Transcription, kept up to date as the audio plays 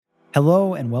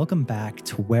Hello and welcome back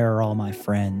to Where Are All My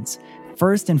Friends?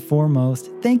 First and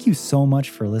foremost, thank you so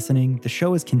much for listening. The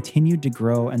show has continued to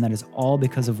grow, and that is all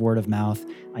because of word of mouth.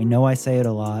 I know I say it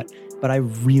a lot, but I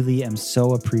really am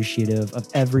so appreciative of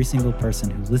every single person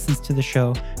who listens to the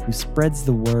show, who spreads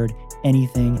the word,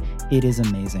 anything. It is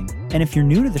amazing. And if you're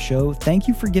new to the show, thank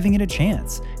you for giving it a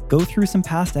chance. Go through some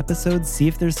past episodes, see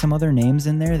if there's some other names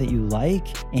in there that you like.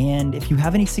 And if you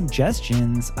have any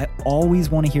suggestions, I always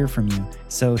want to hear from you.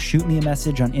 So shoot me a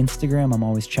message on Instagram. I'm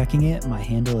always checking it. My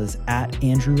handle is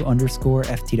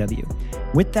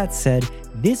 @Andrew_FTW. With that said,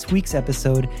 this week's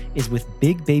episode is with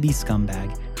Big Baby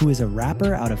Scumbag, who is a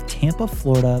rapper out of Tampa,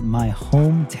 Florida, my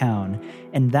hometown.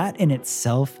 And that in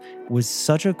itself was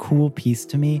such a cool piece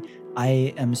to me.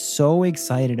 I am so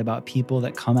excited about people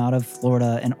that come out of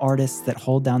Florida and artists that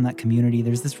hold down that community.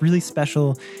 There's this really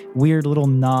special, weird little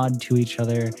nod to each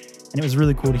other. And it was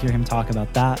really cool to hear him talk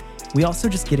about that. We also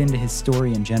just get into his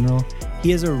story in general.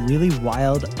 He has a really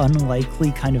wild,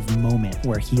 unlikely kind of moment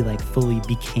where he fully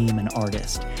became an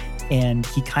artist. And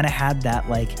he kind of had that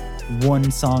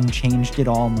one song changed it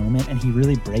all moment. And he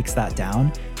really breaks that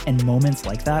down. And moments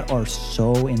like that are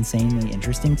so insanely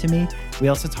interesting to me. We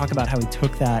also talk about how he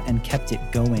took that and kept it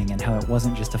going and how it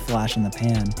wasn't just a flash in the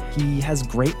pan. He has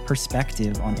great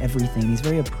perspective on everything. He's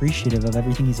very appreciative of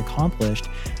everything he's accomplished.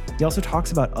 He also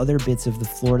talks about other bits of the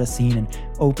Florida scene and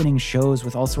opening shows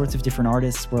with all sorts of different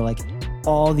artists where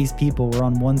all these people were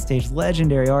on one stage,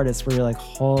 legendary artists where you're like,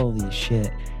 holy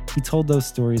shit. He told those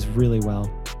stories really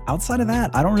well. Outside of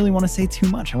that, I don't really want to say too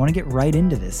much. I want to get right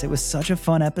into this. It was such a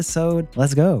fun episode.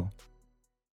 Let's go.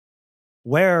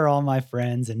 Where are all my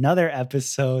friends? Another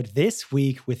episode this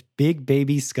week with Big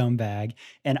Baby Scumbag.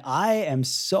 And I am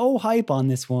so hype on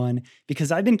this one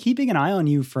because I've been keeping an eye on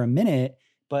you for a minute,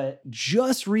 but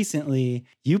just recently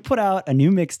you put out a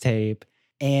new mixtape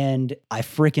and I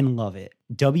freaking love it.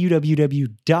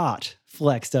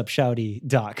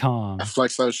 www.flexedupshouty.com.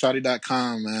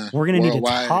 Flexedupshouty.com, man. We're going to need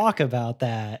to talk about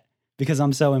that because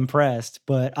I'm so impressed,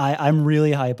 but I'm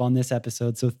really hype on this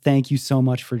episode. So thank you so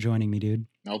much for joining me, dude.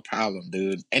 No problem,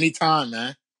 dude. Anytime,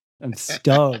 man. I'm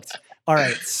stoked. All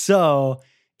right. So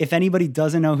if anybody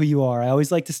doesn't know who you are, I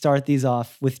always like to start these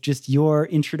off with just your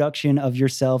introduction of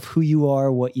yourself, who you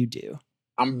are, what you do.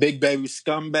 I'm Big Baby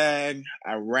Scumbag.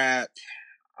 I rap.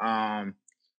 I'm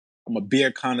a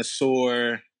beer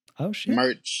connoisseur. Oh shit.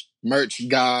 Merch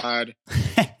god.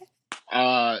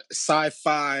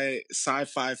 Sci-fi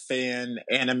fan,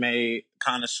 anime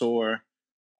connoisseur,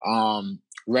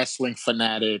 wrestling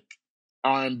fanatic,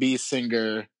 R&B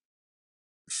singer,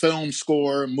 film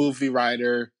score, movie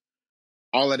writer,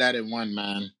 all of that in one,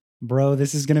 man. Bro,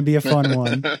 this is going to be a fun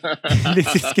one.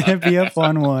 This is going to be a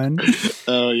fun one.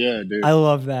 Oh yeah, dude. I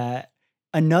love that.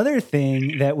 Another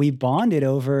thing that we bonded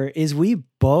over is we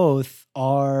both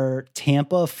are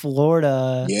Tampa,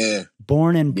 Florida,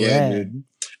 born and bred. Dude.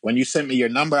 When you sent me your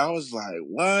number, I was like,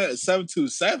 what?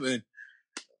 727?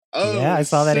 Oh, yeah, I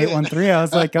saw that 813. I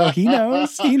was like, oh, he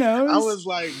knows. He knows. I was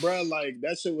like, bro,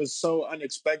 that shit was so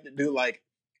unexpected, dude.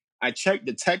 I checked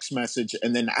the text message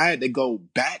and then I had to go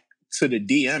back to the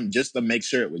DM just to make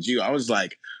sure it was you. I was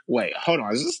like, wait, hold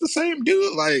on. Is this the same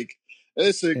dude?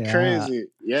 This is crazy.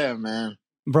 Yeah, man.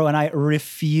 Bro, and I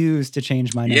refuse to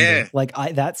change my number. Yeah.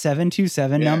 That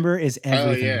 727 number is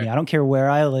everything to me. I don't care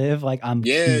where I live. I'm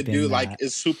keeping dude. That.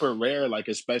 It's super rare.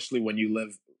 Especially when you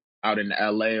live out in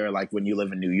LA or when you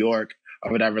live in New York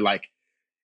or whatever.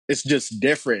 It's just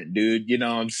different, dude. You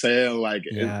know what I'm saying?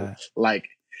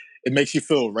 It makes you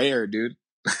feel rare, dude.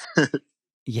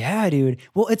 Yeah, dude.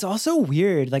 Well, it's also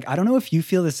weird. I don't know if you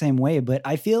feel the same way, but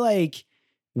I feel like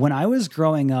when I was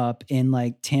growing up in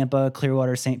Tampa,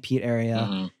 Clearwater, St. Pete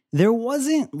area, there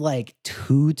wasn't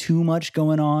too much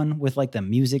going on with the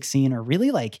music scene or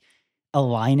really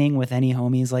aligning with any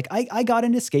homies. I got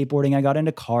into skateboarding, I got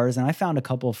into cars, and I found a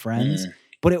couple of friends,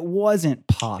 but it wasn't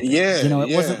popping. Yeah,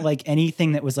 it wasn't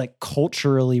anything that was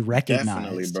culturally recognized.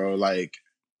 Definitely, bro.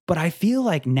 But I feel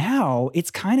now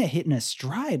it's kind of hitting a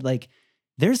stride.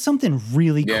 There's something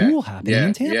really cool happening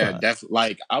in Tampa. Yeah,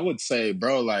 definitely. I would say,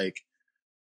 bro,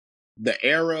 the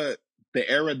era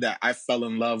that I fell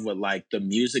in love with the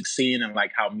music scene and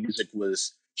how music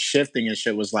was shifting and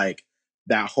shit was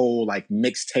that whole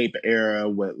mixtape era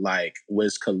with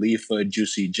Wiz Khalifa,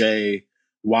 Juicy J,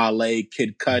 Wale,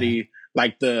 Kid Cudi,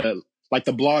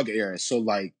 the blog era. So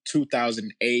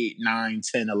 2008, 9,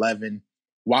 10, 11,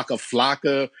 Waka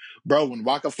Flocka. Bro, when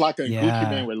Waka Flocka and Gucci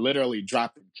Mane were literally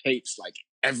dropping tapes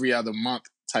every other month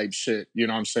type shit. You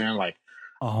know what I'm saying?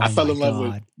 I fell in love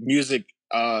with music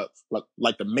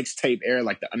the mixtape era,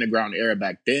 the underground era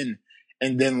back then.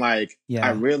 And then I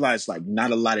realized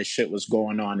not a lot of shit was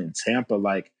going on in Tampa.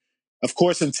 of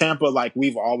course in Tampa, like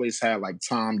we've always had like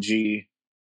Tom G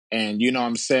and you know what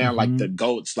I'm saying, like Mm-hmm. the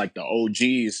GOATs, like the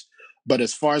OGs. But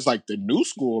as far as like the new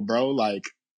school, bro, like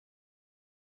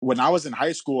when I was in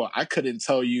high school, I couldn't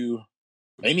tell you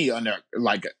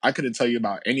I couldn't tell you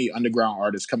about any underground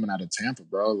artists coming out of Tampa,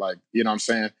 bro. Like, you know what I'm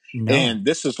saying? No. And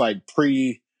this is like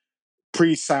pre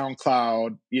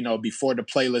SoundCloud, you know, before the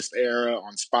playlist era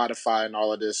on Spotify and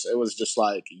all of this. It was just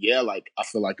like, yeah, like I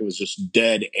feel like it was just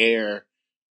dead air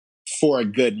for a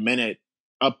good minute,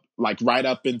 up like right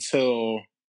up until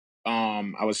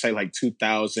I would say like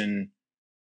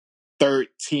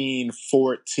 2013,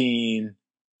 14,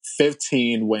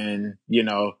 15, when, you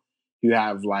know, you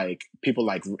have like people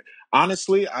like,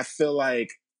 honestly, I feel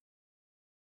like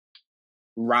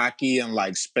Rocky and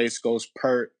like Space Ghost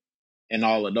Pert and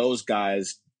all of those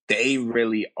guys, they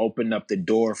really opened up the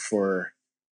door for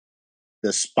the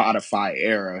Spotify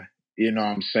era. You know what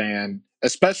I'm saying? Yeah.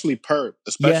 Especially Pert,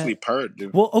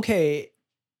 dude. Well, okay.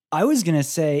 I was going to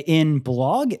say in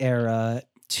blog era,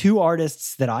 two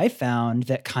artists that I found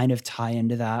that kind of tie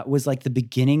into that was like the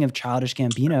beginning of Childish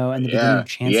Gambino and the beginning Yeah, of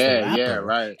Chance the yeah, Rapper.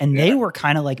 right. And they Yeah, were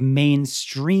kind of like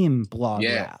mainstream blog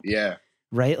yeah, rap, yeah,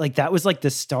 right? Like that was like the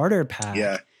starter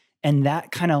yeah, pack. And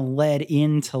that kind of led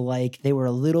into like they were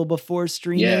a little before yeah,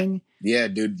 streaming. yeah,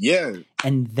 dude. Yeah,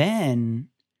 And then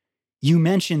you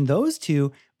mentioned those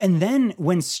two. And then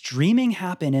when streaming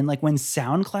happened and like when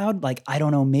SoundCloud, like, I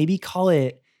don't know, maybe call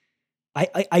it,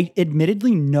 I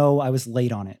admittedly know I was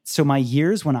late on it. So my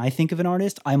years when I think of an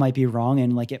artist, I might be wrong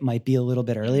and like it might be a little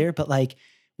bit mhm, earlier, but like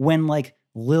when like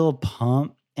Lil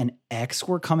Pump and X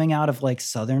were coming out of like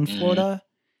Southern mhm. Florida,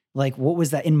 like what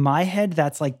was that? In my head,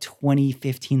 that's like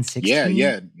 2015, Yeah, 16.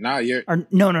 yeah. Nah, you're Or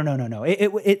no.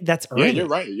 That's yeah, you're early.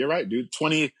 right. You're right, dude.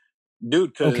 20,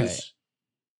 dude. Okay. Because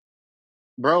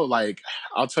bro, like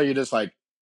I'll tell you this, like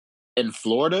in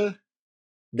Florida,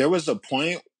 there was a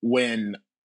point when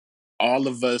all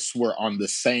of us were on the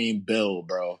same bill,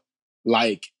 bro.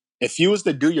 Like, if you was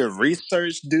to do your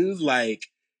research, dude, like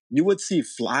you would see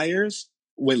flyers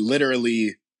with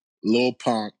literally Lil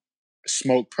Pump,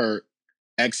 Smoke Perk,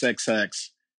 XXX,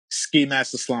 Ski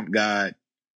Master Slump God,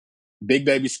 Big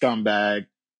Baby Scumbag.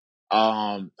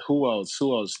 Who else?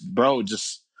 Who else? Bro,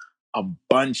 just a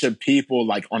bunch of people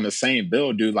like on the same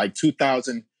bill, dude. Like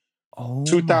 2000, Oh my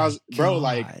 2000, bro,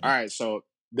 like, all God. right, so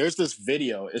there's this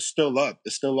video. It's still up.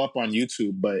 It's still up on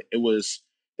YouTube, but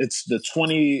it's the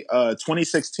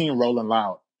 2016 Rolling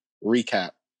Loud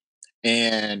recap.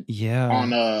 And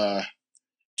on Yeah.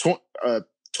 tw- uh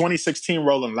 2016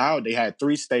 Rolling Loud, they had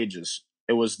three stages.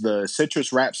 It was the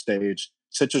Citrus Rap stage.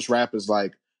 Citrus Rap is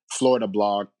like Florida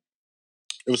blog.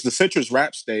 It was the Citrus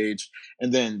Rap stage,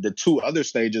 and then the two other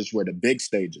stages were the big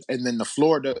stages. And then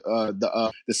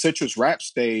the the Citrus Rap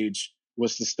stage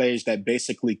was the stage that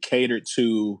basically catered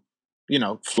to, you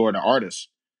know, Florida artists.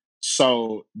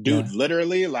 So, dude, Yeah.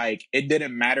 literally, like it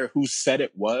didn't matter who said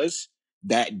it was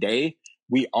that day.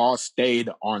 We all stayed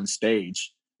on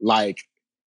stage. Like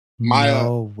my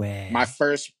No way. my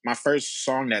first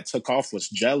song that took off was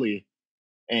Jelly,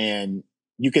 and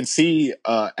you can see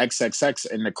XXX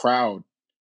in the crowd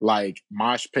like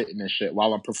mosh pitting and shit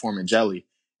while I'm performing Jelly.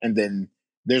 And then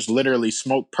there's literally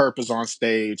Smoke Purpose on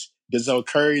stage. Denzel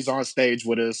Curry's on stage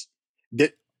with us.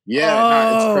 Di- yeah, nah,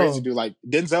 it's crazy, Oh, dude. Like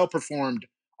Denzel performed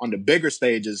on the bigger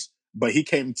stages, but he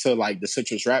came to like the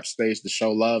Citrus Rap stage to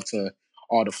show love to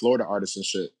all the Florida artists and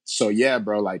shit. So yeah,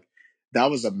 bro, like that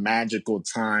was a magical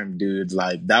time, dude.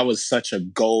 Like that was such a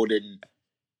golden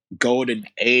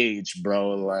age,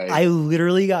 bro. Like I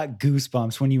literally got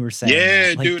goosebumps when you were saying yeah,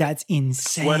 that. Like, dude. that's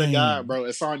Swear to God, insane. bro.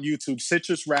 It's on YouTube.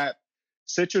 Citrus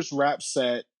Rap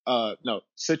set, no,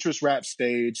 Citrus Rap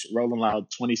stage, Rolling Loud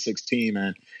 2016,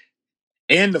 man.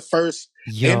 And the first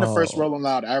Yo. Rolling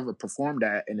Loud I ever performed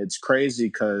at. And it's crazy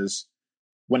because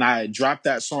when I dropped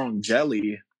that song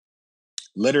Jelly,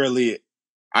 literally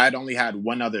I had only had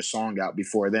one other song out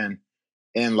before then.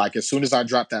 And like as soon as I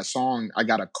dropped that song, I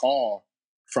got a call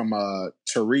from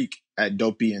Tariq at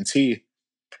Dope BNT.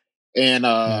 And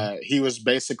Yeah. he was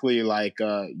basically like,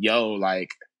 yo, like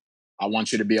I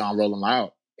want you to be on Rolling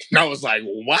Loud. And I was like,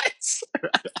 what?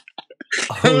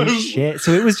 Oh shit.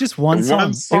 So it was just one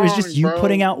One song. It was just song, you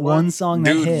putting bro. out one song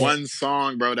that hit. One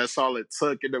song, bro. That's all it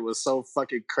took. And it was so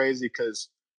fucking crazy because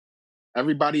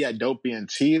everybody at Dope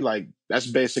BNT, like, that's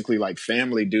basically like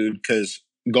family, dude. Because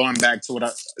going back to what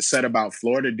I said about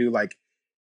Florida, dude, like,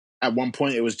 at one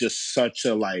point it was just such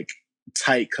a like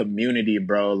tight community,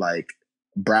 bro. Like,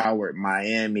 Broward,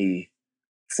 Miami,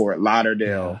 Fort Yeah.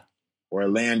 Lauderdale,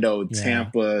 Orlando, Yeah.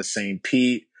 Tampa, St.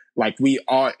 Pete. Like we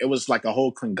all, it was like a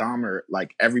whole conglomerate.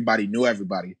 Like everybody knew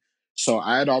everybody. So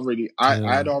I had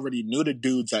Dude. already knew the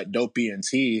dudes at Dope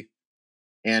ENT,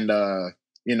 and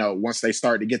you know, once they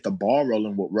started to get the ball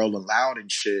rolling with Rolling Loud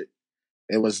and shit,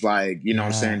 it was like, you know what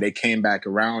I'm saying, Yeah. they came back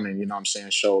around and, you know what I'm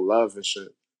saying, show love and shit.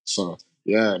 So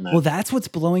yeah, Well, man. that's what's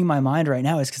blowing my mind right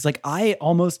now is because like I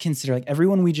almost consider like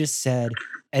everyone we just said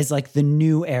as like the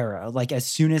new era. Like as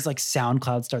soon as like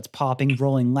SoundCloud starts popping,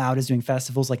 Rolling Loud is doing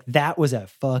festivals, like that was a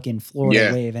fucking Florida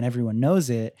Yeah, wave and everyone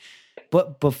knows it.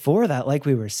 But before that, like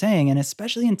we were saying, and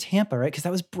especially in Tampa, right? Because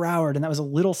that was Broward and that was a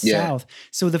little yeah. south.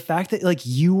 So the fact that like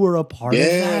you were a part of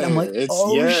that, I'm Yeah, like, it's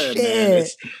oh yeah, man. shit,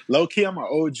 It's low key. I'm an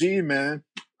OG, man.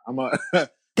 I'm a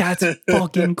that's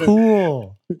fucking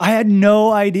cool. I had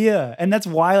no idea. And that's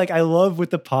why like I love with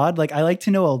the pod, like I like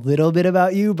to know a little bit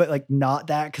about you, but like not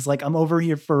that because like I'm over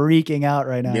here freaking out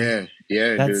right now. yeah,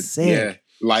 yeah, That's dude. Yeah. sick.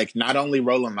 Like not only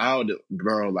Rolling Loud,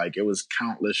 bro, like it was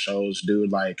countless shows,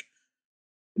 dude. Like,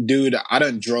 dude, I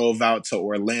done drove out to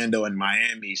Orlando and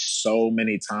Miami so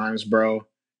many times, bro.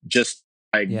 Just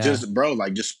Yeah. just bro,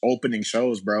 like just opening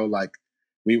shows, bro. Like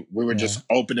we were Yeah. just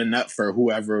opening up for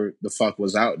whoever the fuck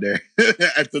was out there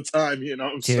at the time, you know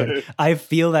what I'm Dude, saying? I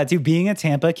feel that too. Being a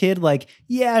Tampa kid, like,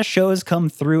 yeah, shows come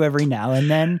through every now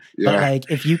and then, but Yeah. like,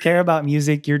 if you care about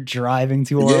music, you're driving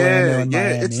to Orlando Yeah, and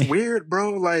yeah, it's Miami. weird,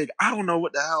 bro. Like, I don't know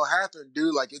what the hell happened,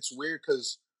 dude. Like, it's weird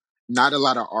because not a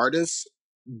lot of artists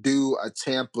do a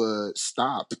Tampa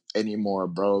stop anymore,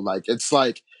 bro. Like, it's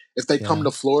like if they come Yeah.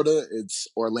 to Florida, it's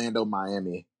Orlando,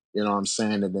 Miami. You know what I'm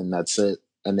saying? And then that's it.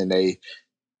 And then they,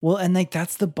 Well, and like,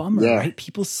 that's the bummer, yeah, right?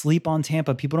 People sleep on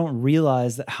Tampa. People don't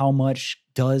realize that how much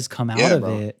does come out yeah, of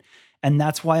bro, it. And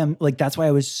that's why that's why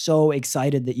I was so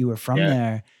excited that you were from yeah,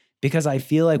 there because I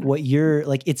feel like what you're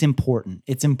like, it's important.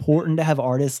 It's important to have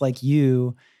artists like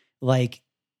you, like,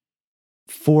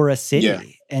 for a yeah,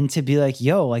 city and to be like,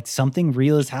 yo, like something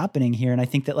real is happening here. And I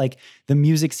think that like the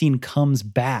music scene comes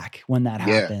back when that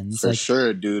yeah, happens. for Like,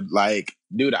 sure, dude. Like,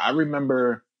 dude, I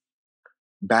remember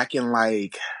back in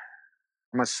like,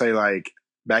 I'm gonna say like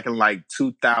back in like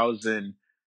 2016.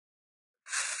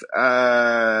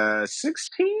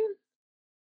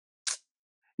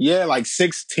 Yeah, like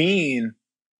 16,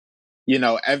 you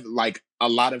know, like a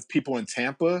lot of people in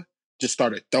Tampa just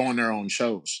started throwing their own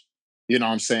shows. You know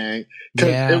what I'm saying? Because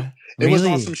yeah, it was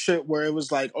on some really. shit where it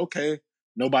was like, okay,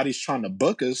 nobody's trying to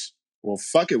book us. Well,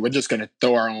 fuck it, we're just gonna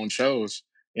throw our own shows.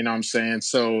 You know what I'm saying?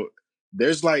 So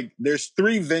there's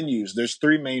three venues. There's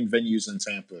three main venues in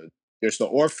Tampa. There's the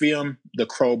Orpheum, the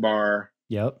Crowbar,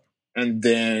 Yep. and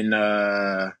then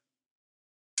the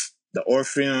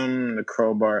Orpheum, the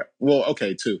Crowbar. Well,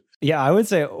 okay, two. Yeah, I would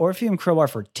say Orpheum Crowbar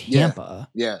for Yeah, Tampa.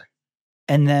 yeah.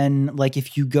 And then like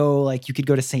if you go like you could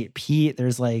go to St. Pete,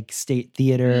 there's like State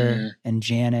Theater Mm, and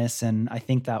Janus. And I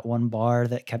think that one bar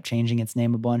that kept changing its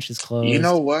name a bunch is you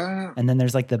know closed. what? And then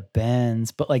there's like the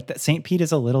Benz, but like that St. Pete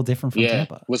is a little different from Yeah.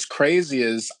 Tampa. What's crazy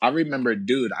is I remember,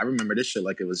 dude, I remember this shit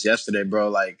like it was yesterday, bro.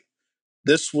 Like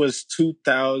this was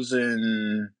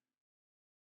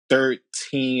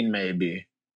 2013, maybe.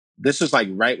 This was like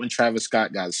right when Travis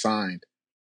Scott got signed.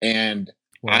 And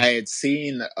Word. I had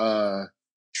seen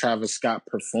Travis Scott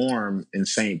perform in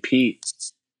St. Pete.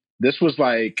 This was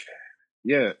like,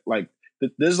 yeah, like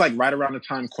this is like right around the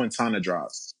time Quintana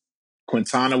dropped.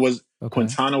 Quintana was Okay.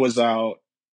 Quintana was out.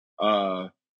 Uh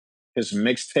his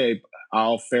mixtape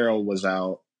Al Farrell was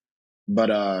out.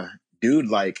 But dude,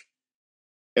 like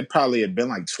it probably had been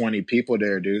like 20 people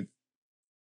there, dude.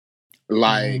 Oh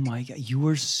Like, my god, you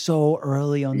were so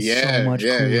early on so yeah, much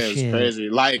yeah, cool yeah, it was shit. crazy.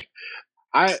 Like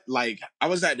I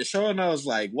was at the show and I was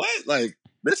like, what? Like,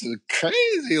 this is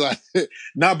crazy. Like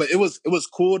nah, but it was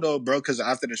cool though, bro, because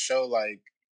after the show, like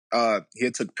he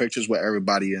had took pictures with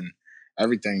everybody and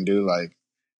everything, dude. Like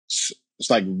it's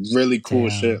like really cool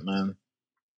shit, Damn, man.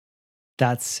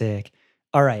 that's sick.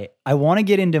 All right, I want to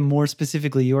get into more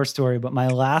specifically your story, but my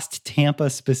last Tampa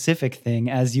specific thing,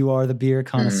 as you are the beer Mhm.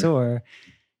 connoisseur,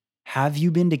 have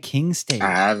you been to King I State?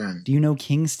 haven't. Do you know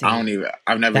King State? I've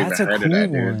never even That's a heard of cool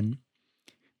that, dude. one.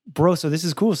 Bro, so this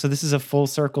is cool. So this is a full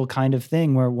circle kind of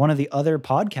thing where one of the other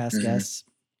podcast Mhm. guests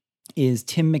is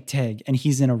Tim McTagg, and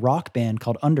he's in a rock band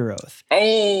called Under Oath.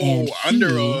 And Oh, Under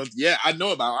he, Oath. Yeah, I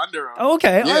know about Under Oath.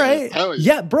 okay, all Yeah, right. hell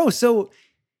yeah. Yeah, bro. So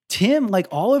Tim, like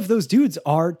all of those dudes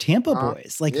are Tampa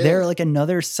boys. Like they're Yeah, like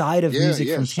another side of yeah, music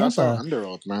yeah. from Shouts out Tampa. Under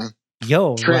Oath, man.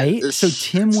 Yo, right? So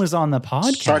Tim was on the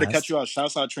Sorry to cut podcast. you off.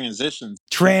 Shouts out Transitions. Yeah,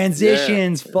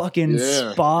 Transitions, fucking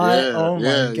yeah, spot. yeah, Oh my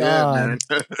yeah, yeah, man.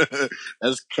 God.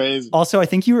 That's crazy. Also, I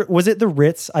think was it the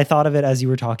Ritz? I thought of it as you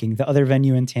were talking. The other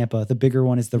venue in Tampa, the bigger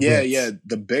one is the Yeah, yeah. Ritz.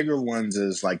 The bigger ones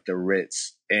is like the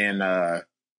Ritz. And I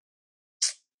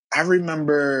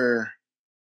remember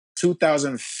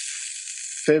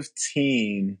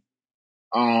 2015.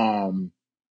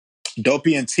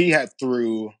 Dopey and T had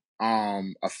threw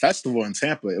a festival in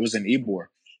Tampa. It was in Ybor.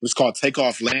 It was called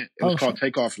Takeoff Land. It was Oh called shit.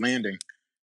 Takeoff Landing.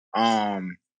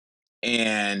 Um,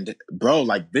 and bro,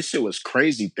 like this shit was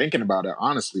crazy thinking about it.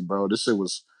 Honestly, bro, this shit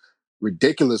was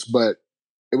ridiculous. But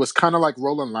it was kind of like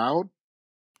Rolling Loud,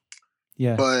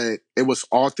 Yeah. but it was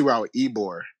all throughout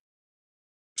Ybor. Yeah.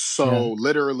 So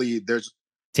literally, there's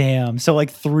Damn. So like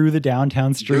through the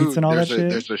downtown streets and dude, all that shit?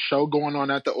 there's a show going on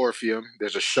at the Orpheum.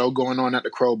 There's a show going on at the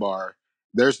Crowbar.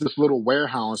 There's this little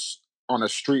warehouse on a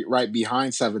street right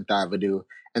behind Seventh Avenue,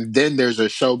 and then there's a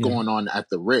show Yeah. going on at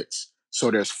the Ritz. So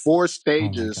there's four Oh my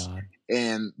stages, God.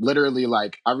 and literally,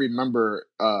 like I remember,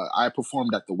 I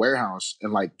performed at the warehouse,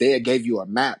 and like they gave you a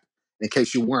map in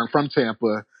case you weren't from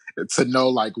Tampa to know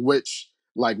like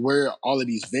where all of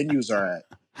these venues are at.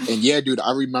 And yeah, dude,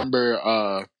 I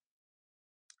remember.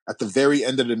 At the very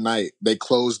end of the night, they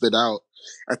closed it out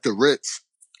at the Ritz,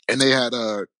 and they had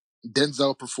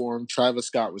Denzel perform. Travis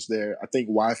Scott was there. I think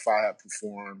Wi-Fi had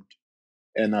performed,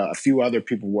 and a few other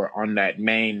people were on that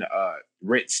main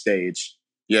Ritz stage.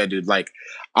 Yeah, dude. Like,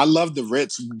 I love the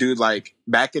Ritz, dude. Like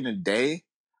back in the day,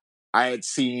 I had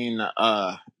seen,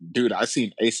 dude. I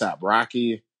seen ASAP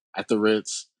Rocky at the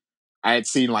Ritz. I had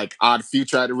seen like Odd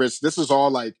Future at the Ritz. This is Oh.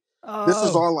 all like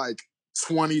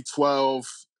 2012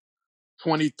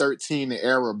 2013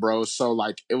 era, bro. So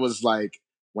like it was like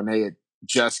when they had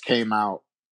just came out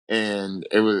and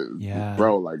it was Yeah.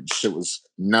 bro, like shit was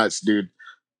nuts, dude.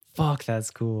 Fuck, that's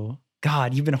cool.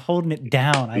 God, you've been holding it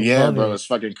down. I Yeah, love bro, it. it's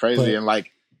fucking crazy. But And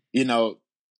like, you know,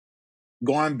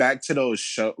 going back to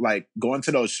those going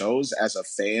to those shows as a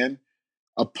fan,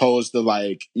 opposed to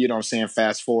like, you know what I'm saying,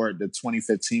 fast forward to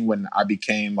 2015 when I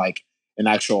became like an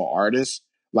actual artist,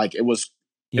 like it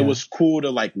yeah. was cool to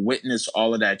like witness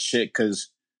all of that shit because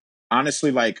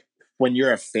honestly, like when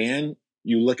you're a fan,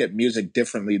 you look at music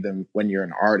differently than when you're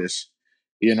an artist.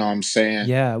 You know what I'm saying?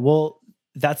 Yeah. Well,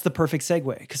 that's the perfect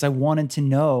segue because I wanted to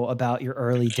know about your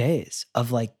early days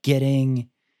of like getting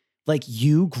like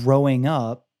you growing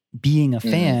up being a Hmm.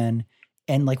 fan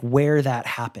and like where that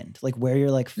happened. Like where you're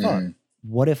like, fuck, Hmm.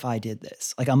 what if I did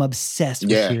this? Like I'm obsessed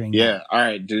with Yeah, hearing that. yeah. All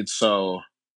right, dude. So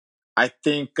I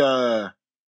think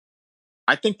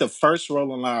I think the first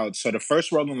Rolling Loud. So the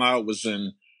first Rolling Loud was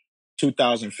in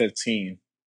 2015.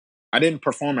 I didn't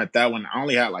perform at that one. I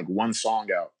only had like one song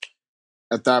out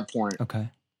at that point. Okay.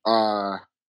 Uh,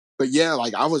 but yeah,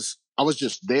 like I was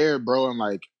just there, bro, and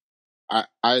like I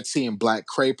had seen Black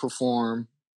Cray perform.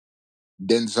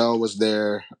 Denzel was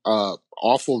there.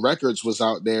 Awful Records was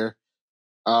out there.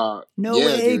 No Yeah,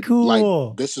 way, dude. Like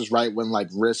cool. this is right when like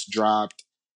Risk dropped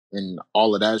and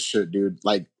all of that shit, dude.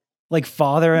 Like, Like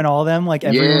father and all them, like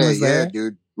everyone yeah, was yeah, there.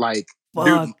 dude. Like, dude,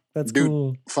 Fuck, that's dude,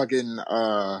 cool. fucking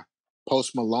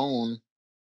Post Malone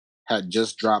had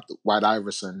just dropped White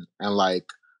Iverson, and like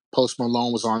Post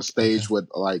Malone was on Okay. stage with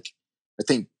like I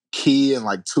think Key and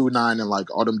like 2 9 and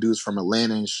like all them dudes from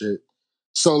Atlanta and shit.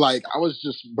 So like I was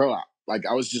just bro, like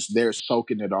I was just there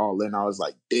soaking it all in. I was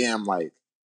like, damn, like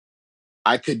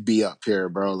I could be up here,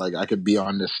 bro. Like I could be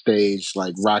on the stage,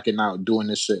 like rocking out, doing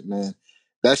this shit, man.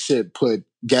 That shit put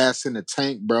gas in the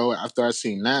tank, bro. After I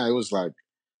seen that, it was like,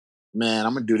 man,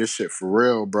 I'm gonna do this shit for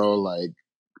real, bro. Like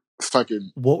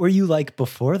fucking What were you like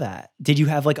before that? Did you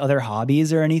have like other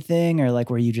hobbies or anything? Or like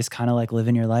were you just kind of like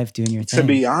living your life, doing your to thing?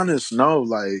 be honest, no,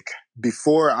 like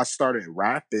before I started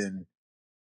rapping,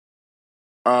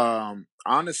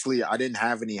 honestly, I didn't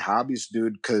have any hobbies,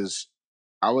 dude, because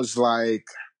I was like,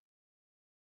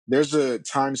 there's a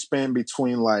time span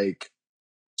between like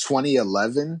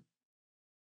 2011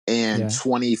 and Yeah.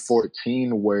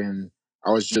 2014 when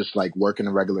I was just like working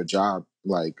a regular job.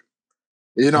 Like,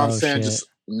 you know what I'm Oh saying? shit. Just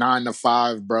 9 to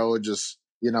 5, bro. Just,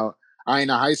 I ain't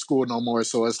in high school no more.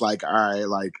 So it's like, all right,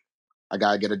 like, I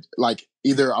gotta get like,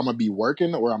 either I'm gonna be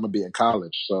working or I'm gonna be in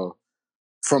college. So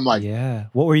from like, Yeah.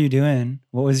 What were you doing?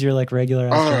 What was your like regular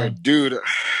ass oh, job? dude,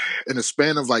 in the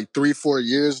span of like 3, 4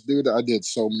 years, dude, I did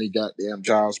so many goddamn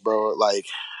jobs, bro. Like,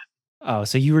 Oh,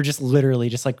 so you were just literally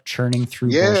just like churning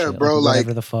through yeah, bullshit, like bro. whatever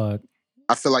Like, the fuck.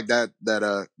 I feel like that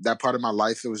part of my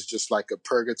life, it was just like a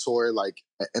purgatory, like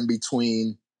in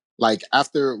between. Like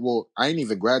after, well, I didn't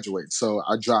even graduate, so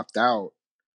I dropped out.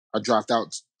 I dropped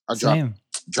out. I dropped Same.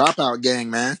 dropout gang,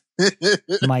 man.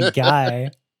 but My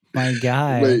guy. My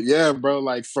guy. yeah, bro,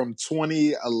 like from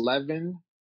 2011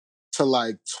 to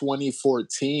like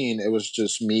 2014, it was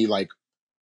just me like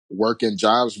working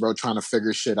jobs, bro, trying to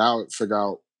figure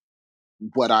out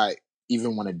what I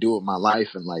even want to do with my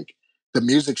life. And like the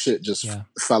music shit just Yeah.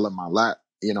 fell in my lap.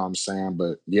 You know what I'm saying?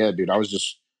 But yeah, dude, I was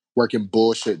just working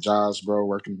bullshit jobs, bro,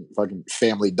 working fucking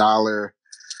Family Dollar,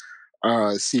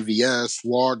 CVS,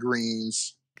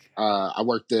 Walgreens. I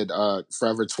worked at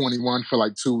Forever 21 for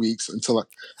like 2 weeks until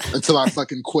I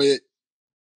fucking quit.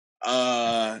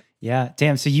 Yeah,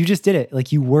 damn. So you just did it.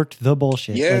 Like you worked the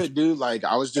bullshit. Yeah, Like, dude. Like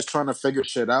I was just trying to figure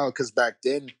shit out because back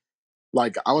then,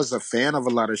 like I was a fan of a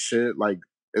lot of shit. Like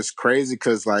it's crazy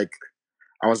because like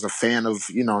I was a fan of,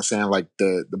 you know what I'm saying, like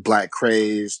the Black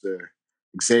Craze, the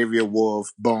Xavier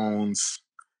Wolf, Bones,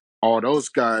 all those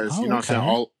guys, you oh, know what I'm saying?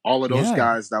 okay. All of those Yeah.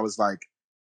 guys that was like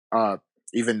uh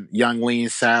even Young Lean,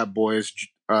 Sad Boys,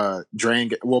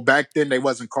 Drain. Well, back then they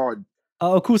wasn't called.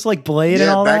 Oh, cool. So like Blade and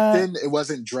Yeah, all back that. then it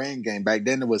wasn't Drain Gang. Back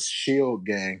then it was Shield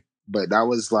Gang. But that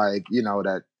was like, you know,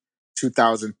 that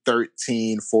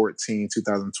 2013, 14,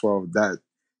 2012, that,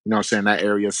 you know what I'm saying, that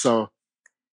area. So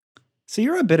So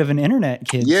you're a bit of an internet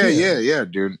kid yeah, too. yeah,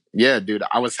 dude. Yeah, dude.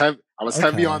 I was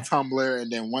heavy on Okay. Tumblr,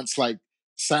 and then once like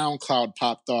SoundCloud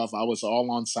popped off, I was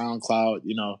all on SoundCloud,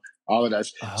 you know, all of that.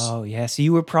 Oh yeah. So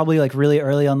you were probably like really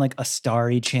early on like a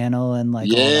Starry channel and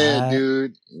like all Yeah, that,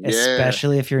 dude. Yeah.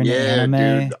 especially if you're into Yeah, dude.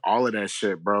 anime. All of that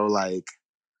shit, bro. Like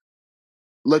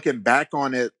looking back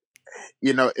on it,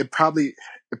 you know, it probably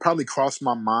crossed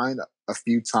my mind a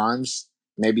few times.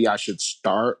 Maybe I should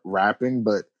start rapping,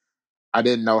 but I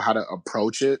didn't know how to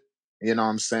approach it. You know what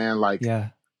I'm saying? Like Yeah.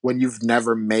 when you've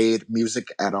never made music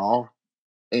at all,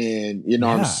 and you know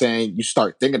what I'm Yeah. saying, you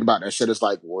start thinking about that shit. It's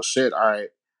like, well, shit. All right,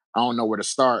 I don't know where to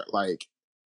start. Like,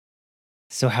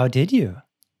 So how did you?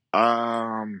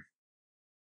 um,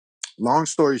 long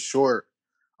story short,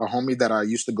 a homie that I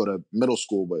used to go to middle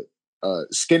school with,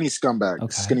 Skinny Scumbag,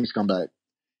 Okay.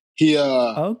 He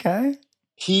uh Okay.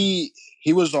 he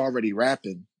he was already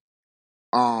rapping.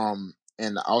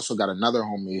 And I also got another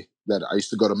homie that I used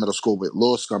to go to middle school with,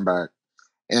 Lil Scumbag,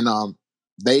 and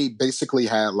they basically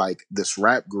had like this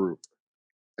rap group,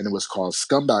 and it was called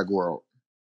Scumbag World.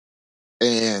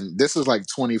 And this is like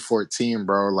 2014,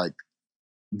 bro. Like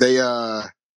they I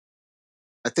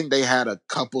think they had a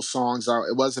couple songs out.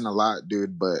 It wasn't a lot,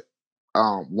 dude, but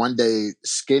one day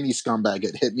Skinny Scumbag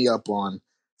had hit me up on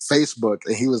Facebook,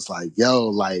 and he was like, yo,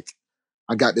 like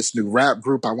I got this new rap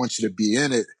group, I want you to be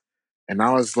in it. And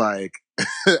I was like,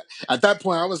 at that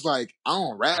point I was like, I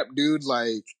don't rap, dude.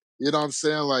 Like, you know what I'm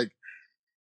saying? Like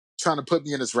trying to put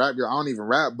me in this rap group, I don't even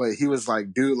rap. But he was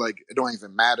like, dude, like it don't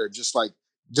even matter, just like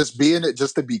just be in it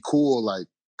just to be cool. Like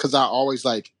because I always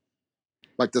like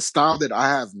the style that I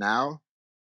have now,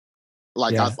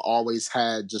 like Yeah. I've always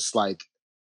had just like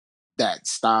that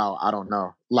style. I don't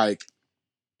know. Like,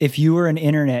 If you were an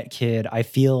internet kid, I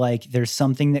feel like there's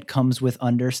something that comes with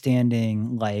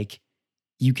understanding like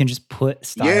you can just put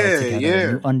style yeah, together and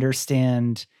yeah. you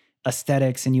understand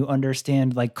aesthetics and you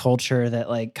understand like culture that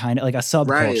like kind of like a Right,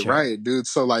 subculture. right, dude.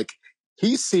 So like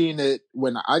he seen it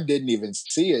when I didn't even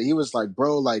see it. He was like,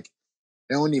 bro, like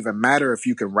it don't even matter if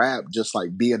you can rap, just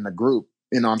like be in the group.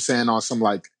 You know what I'm saying? On some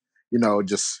like, you know,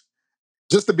 just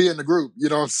to be in the group. You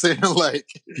know what I'm saying? Like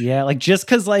Yeah, like just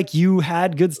cuz like you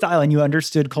had good style and you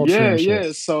understood culture yeah, and shit.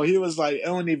 yeah. So he was like, it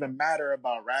don't even matter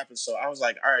about rapping. So I was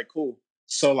like, all right, cool.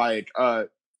 So like, I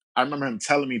remember him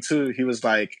telling me too. He was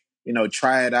like, you know,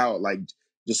 try it out. Like,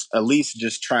 just at least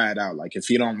just try it out. Like, if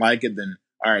you don't like it, then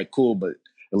all right, cool. But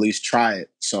at least try it.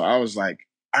 So I was like,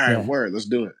 all right, Yeah. word, let's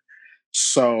do it.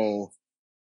 So,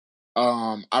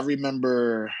 I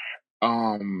remember,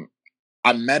 um,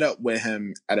 I met up with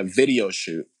him at a video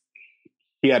shoot.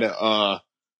 He had to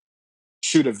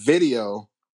shoot a video,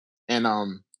 and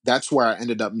that's where I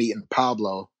ended up meeting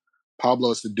Pablo.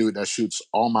 Pablo's the dude that shoots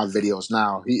all my videos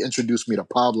now. He introduced me to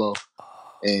Pablo,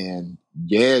 and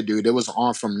yeah, dude, it was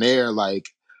on from there. Like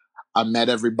I met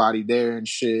everybody there and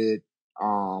shit.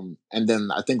 And then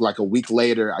I think like a week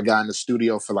later, I got in the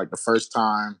studio for like the first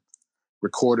time,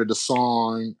 recorded a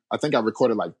song. I think I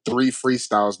recorded like 3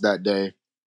 freestyles that day.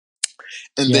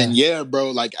 And then Yeah. yeah,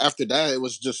 bro, like after that, it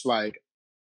was just like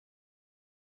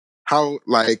how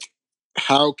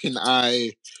can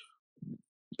I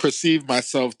perceive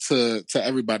myself to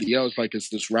everybody else like it's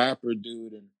this rapper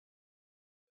dude. And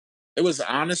it was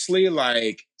honestly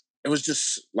like it was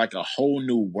just like a whole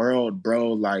new world,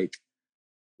 bro. Like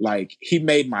he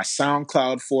made my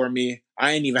SoundCloud for me.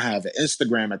 I didn't even have an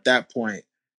Instagram at that point.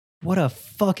 What a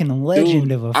fucking legend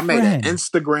Dude, of a I made an friend.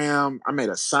 Instagram, I made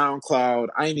a SoundCloud.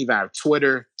 I didn't even have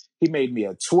Twitter. He made me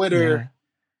a Twitter.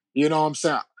 Yeah. You know what I'm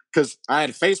saying? Because I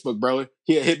had Facebook, bro.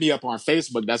 He had hit me up on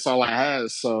Facebook. That's all I had.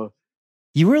 So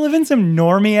You were living some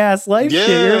normie ass life shit.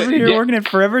 You're yeah, over here yeah. working at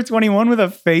Forever 21 with a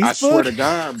I swear Facebook? to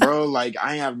God, bro. Like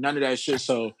I ain't have none of that shit.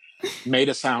 So made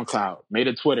a SoundCloud, made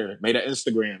a Twitter, made an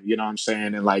Instagram. You know what I'm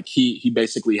saying? And like he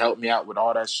basically helped me out with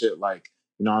all that shit. Like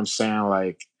you know what I'm saying?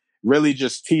 Like really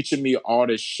just teaching me all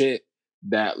this shit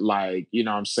that like, you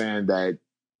know what I'm saying, that,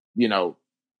 you know,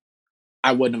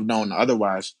 I wouldn't have known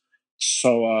otherwise.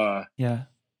 So Yeah.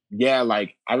 yeah,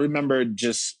 like I remember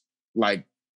just like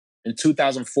in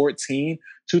 2014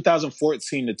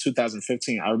 to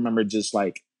 2015, I remember just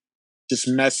like just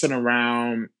messing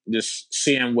around, just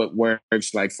seeing what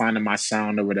works, like finding my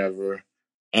sound or whatever.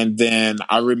 And then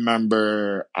I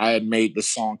remember I had made the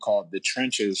song called The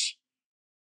Trenches,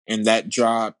 and that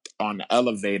dropped on the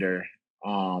elevator.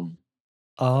 Um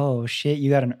Oh shit, you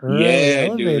got an early yeah,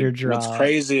 elevator dude. What's drop.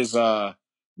 crazy is my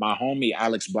homie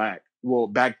Alex Black. Well,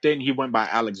 back then he went by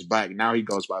Alex Black. Now he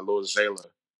goes by Lil Zayla.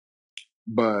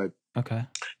 But Okay.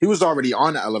 he was already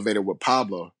on the elevator with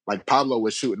Pablo. Like Pablo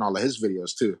was shooting all of his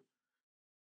videos too.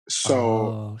 So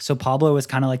Oh, so Pablo was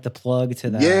kind of like the plug to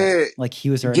that. yeah, Like he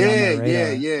was already on yeah, their yeah,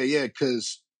 radar. yeah, yeah.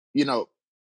 Cause, you know,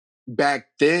 back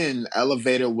then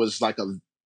elevator was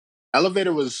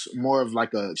more of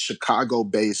like a Chicago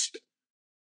based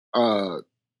uh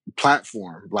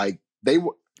platform. Like they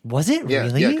were, Was it yeah,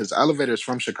 yeah, really? because elevator is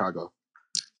from Chicago.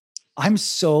 I'm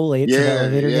so late to the Yeah,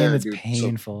 elevator game. yeah, It's dude. So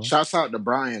painful. shouts out to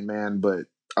Brian, man. But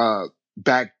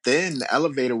back then the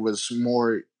elevator was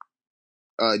more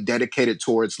dedicated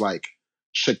towards like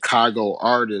Chicago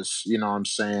artists, you know what I'm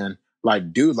saying?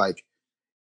 Like, dude, like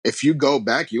if you go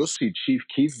back, you'll see Chief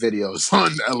Keef videos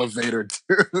on the elevator.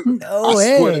 I No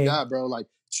swear to way. God, bro. Like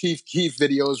Chief Keef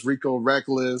videos, Rico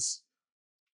Reckless,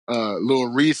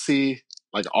 Lil Reese,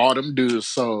 like all them dudes.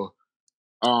 So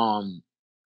um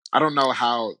I don't know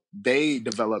how they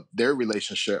developed their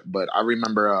relationship, but I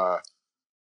remember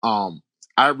um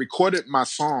I recorded my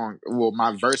song, well,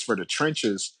 my verse for The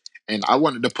Trenches, and Yeah. I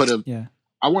wanted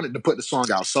to put the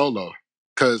song out solo.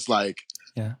 Cause like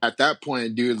Yeah. at that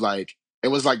point, dude, like it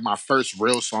was like my first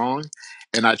real song,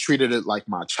 and I treated it like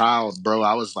my child, bro.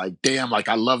 I was like, damn, like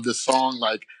I love this song.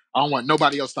 Like I don't want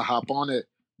nobody else to hop on it.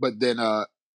 But then I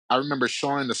remember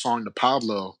showing the song to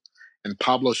Pablo, and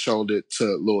Pablo showed it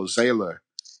to Lil Zayla.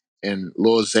 And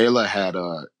Lil Zayla had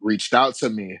reached out to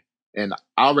me, and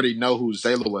I already know who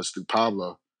Zayla was through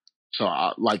Pablo. So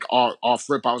I like off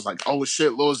rip, I was like, oh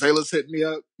shit, Lil Zayla's hitting me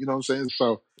up. You know what I'm saying?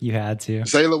 So You had to.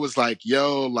 Zayla was like,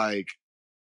 yo, like,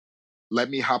 let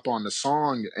me hop on the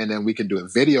song and then we can do a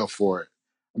video for it.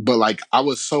 But like I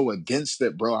was so against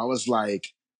it, bro. I was like,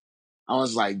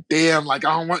 damn, like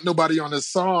I don't want nobody on this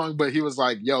song. But he was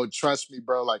like, yo, trust me,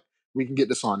 bro. Like we can get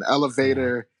this on the Yeah.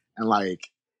 elevator and like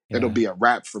it'll Yeah. be a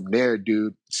wrap from there,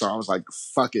 dude. So I was like,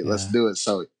 fuck it, let's Yeah. do it.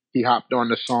 So he hopped on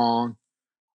the song.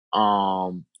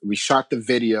 We shot the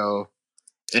video,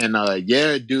 and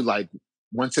yeah, dude, like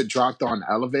once it dropped on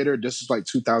the elevator, this is like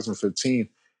 2015.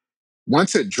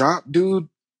 Once it dropped, dude,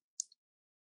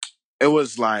 it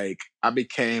was like I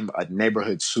became a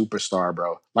neighborhood superstar,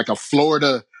 bro. Like a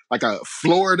Florida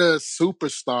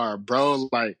superstar, bro.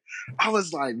 Like I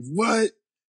was like, what?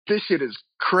 This shit is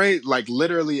crazy. Like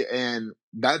literally, and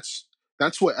that's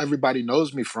what everybody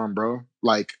knows me from, bro.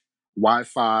 Like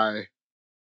Wi-Fi,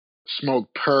 Smoke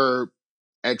Perp,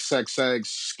 XXX,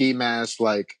 Ski Mask,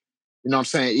 like you know what I'm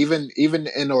saying? Even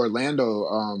in Orlando,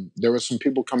 there was some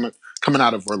people coming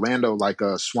out of Orlando, like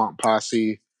Swamp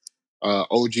Posse,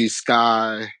 OG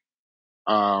Sky,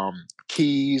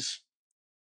 Keys.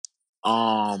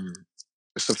 Um,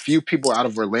 it's a few people out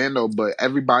of Orlando, but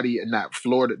everybody in that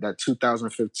Florida, that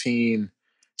 2015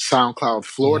 SoundCloud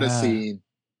Florida Yeah. scene,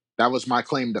 that was my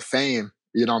claim to fame.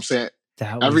 You know what I'm saying?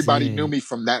 That was Everybody knew it. me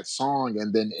from that song,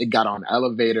 and then it got on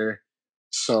Elevator,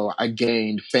 so I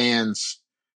gained fans.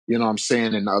 You know what I'm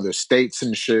saying, in other states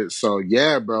and shit. So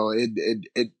yeah, bro,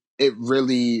 it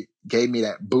really gave me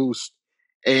that boost.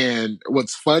 And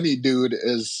what's funny, dude,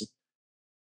 is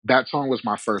that song was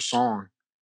my first song.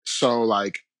 So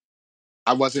like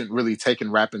I wasn't really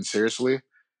taking rapping seriously,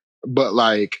 but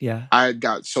like Yeah. I had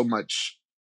got so much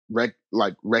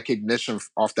recognition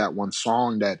off that one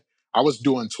song that I was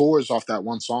doing tours off that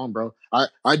one song, bro.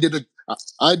 I did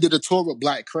a tour with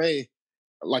Black Cray,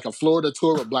 like a Florida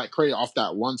tour with Black Cray off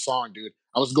that one song, dude.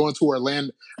 I was going to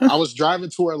Orlando. I was driving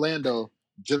to Orlando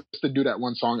just to do that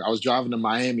one song. I was driving to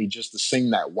Miami just to sing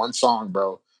that one song,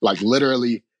 bro. Like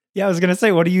literally Yeah, I was gonna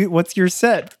say, what's your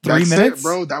set? Three that's it, minutes?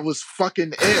 bro. That was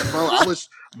fucking it, bro.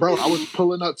 I was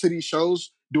pulling up to these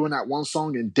shows, doing that one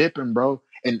song and dipping, bro.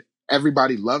 And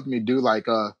everybody loved me, dude. Like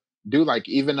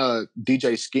even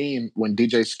DJ Scheme, when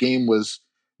DJ Scheme was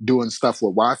doing stuff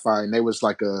with Wi-Fi, and they was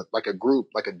like a group,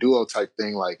 like a duo type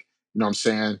thing, like you know what I'm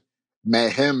saying.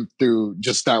 Met him through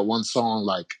just that one song,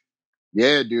 like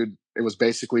yeah, dude. It was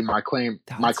basically my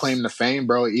That's claim to fame,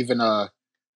 bro. Even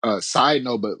side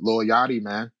note, but Lil Yachty,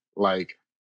 man, like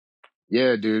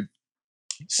yeah, dude.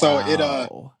 So it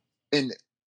wow. and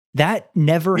That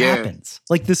never Yeah. happens.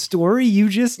 Like the story you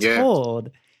just Yeah.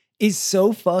 told is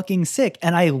so fucking sick.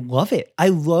 And I love it. I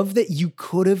love that you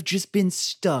could have just been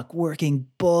stuck working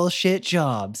bullshit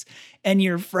jobs and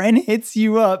your friend hits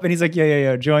you up and he's like,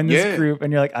 yo, join this Yeah. group.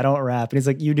 And you're like, I don't rap. And he's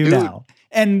like, you do Dude. now.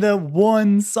 And the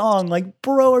one song, like,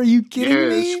 bro, are you kidding Yeah,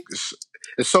 me?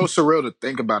 it's so surreal to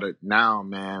think about it now,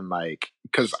 man. Like,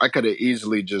 because I could have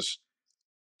easily just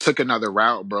took another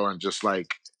route, bro, and just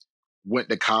like went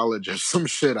to college or some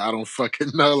shit. I don't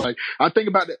fucking know. Like, I think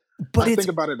about it. But I it's think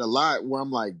about it a lot where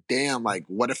I'm like, damn, like,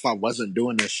 what if I wasn't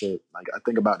doing this shit? Like, I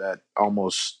think about that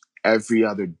almost every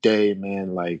other day,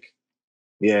 man. Like,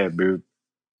 yeah, dude.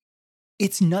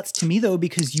 it's nuts to me though,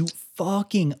 because you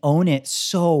fucking own it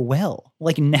so well.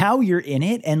 Like now you're in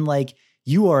it and like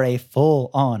you are a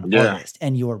full on Yeah, artist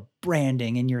and your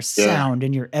branding and your yeah, sound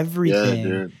and your yeah, everything.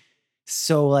 dude.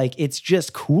 So like it's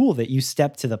just cool that you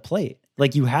stepped to the plate.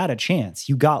 Like you had a chance.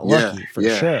 You got Yeah, lucky for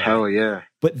yeah, sure. hell yeah.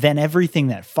 But then everything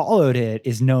that followed it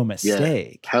is no Yeah,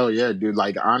 mistake. hell yeah, dude.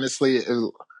 Like, honestly,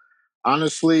 it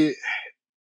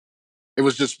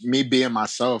was just me being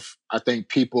myself. I think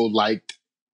people liked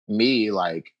me,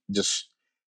 like, just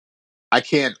I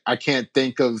can't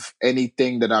think of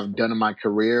anything that I've done in my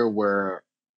career where,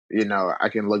 I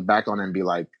can look back on it and be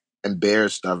like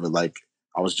embarrassed of it. Like,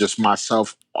 I was just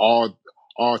myself all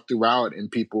throughout, and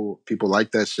people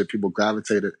like that shit. People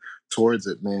gravitated towards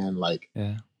it, man. Like,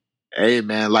 Yeah. hey,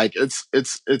 man, like it's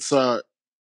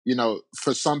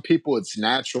for some people it's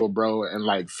natural, bro, and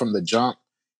like from the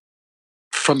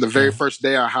very Yeah. first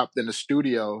day I hopped in the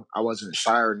studio, I wasn't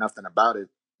shy or nothing about it.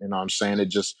 You know what I'm saying? It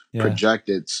just Yeah.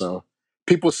 projected. So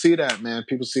people see that, man.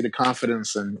 People see the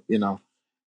confidence and,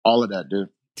 all of that, dude.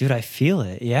 Dude, I feel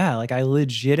it. Yeah. Like I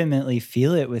legitimately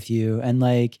feel it with you. And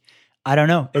like, I don't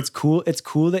know. It's cool. It's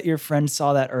cool that your friend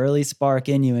saw that early spark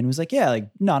in you and was like, yeah, like,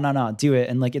 no, do it.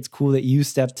 And like, it's cool that you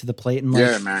stepped to the plate and like,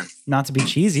 Yeah, man. not to be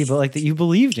cheesy, but like that you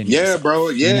believed in Yeah, yourself. bro.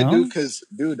 You Yeah, know? dude. Cause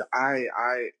dude,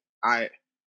 I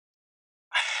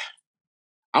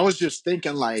was just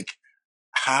thinking like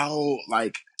how,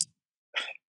 like,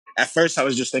 at first I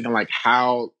was just thinking like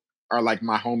how are like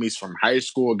my homies from high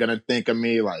school gonna think of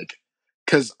me? Like,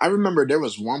 cause I remember there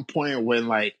was one point when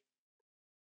like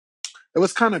it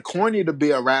was kind of corny to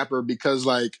be a rapper because,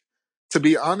 like, to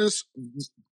be honest,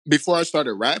 before I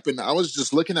started rapping, I was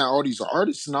just looking at all these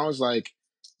artists and I was like,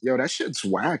 yo, that shit's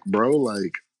whack, bro.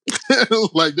 Like,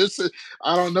 like this is,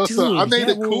 I don't know. So I Dude, made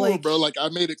yeah, it well, cool, like bro. Like, I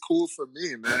made it cool for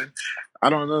me, man. I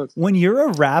don't know. when you're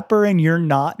a rapper and you're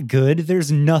not good,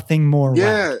 there's nothing more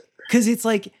Yeah, whack. Cause it's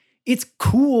like, it's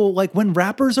cool. Like when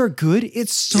rappers are good,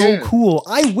 it's so yeah, cool.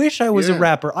 I wish I was a yeah,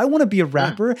 rapper. I want to be a yeah,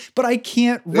 rapper, but I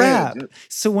can't yeah, rap. dude.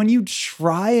 So when you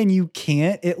try and you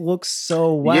can't, it looks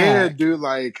so Yeah, whack. dude.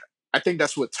 Like, I think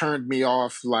that's what turned me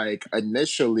off, like,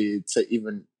 initially to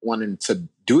even wanting to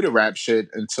do the rap shit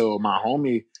until my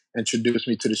homie introduced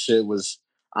me to the shit was,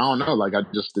 I don't know, like, I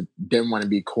just didn't want to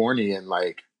be corny and,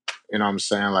 like, you know what I'm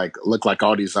saying? Like, look like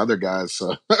all these other guys.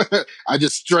 So I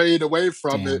just strayed away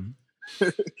from it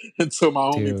Damn, until my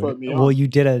homie dude. put me Well, on.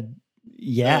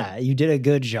 Yeah. you did a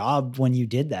good job when you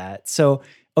did that. So,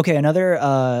 okay,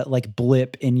 another like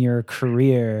blip in your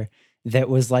career that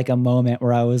was like a moment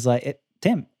where I was like,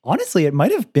 damn, honestly, it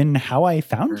might have been how I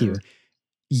found Mm. you.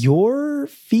 Your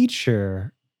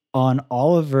feature on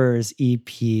Oliver's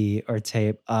EP or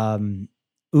tape,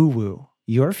 Uwu.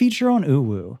 Your feature on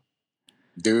Uwu.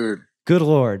 Dude, Good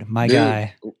Lord, my dude,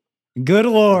 guy. Good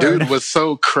Lord. dude, what's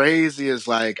so crazy is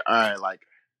like, all right, like,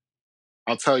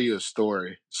 I'll tell you a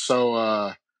story.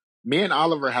 So me and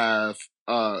Oliver have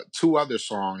two other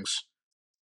songs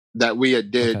that we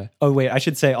had did. Okay. Oh, wait, I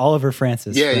should say Oliver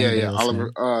Francis Yeah, for yeah, anybody yeah. Oliver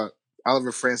listening.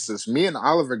 Oliver Francis. Me and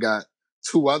Oliver got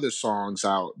two other songs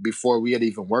out before we had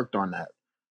even worked on that.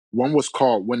 One was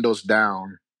called Windows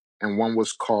Down and one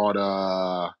was called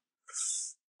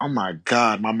oh my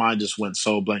god, my mind just went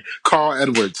so blank. Carl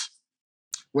Edwards.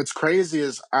 What's crazy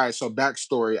is, all right, so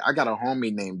backstory, I got a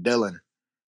homie named Dylan.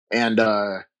 And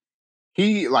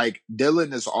he, like,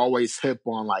 Dylan is always hip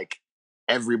on like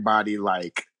everybody,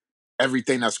 like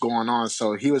everything that's going on.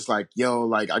 So he was like, yo,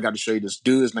 like, I got to show you this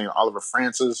dude. His name Oliver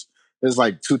Francis. It was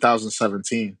like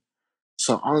 2017.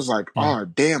 So I was like, Yeah. oh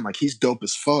damn, like he's dope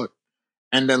as fuck.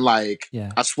 And then, like,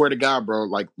 Yeah. I swear to God, bro,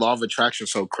 like, law of attraction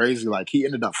so crazy. Like, he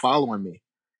ended up following me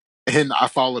and I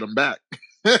followed him back.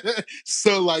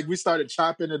 So like we started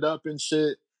chopping it up and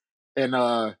shit. And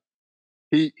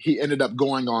he ended up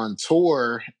going on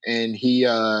tour and he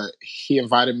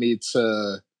invited me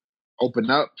to open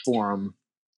up for him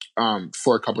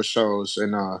for a couple shows,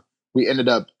 and we ended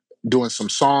up doing some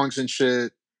songs and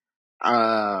shit.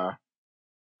 Uh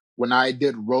when I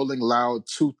did Rolling Loud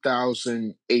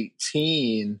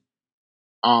 2018,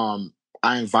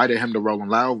 I invited him to Rolling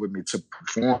Loud with me to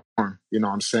perform. You know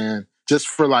what I'm saying? Just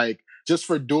for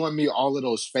doing me all of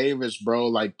those favors, bro.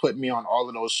 Like putting me on all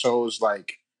of those shows,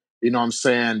 like you know what I'm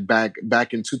saying, back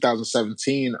in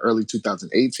 2017, early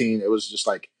 2018. It was just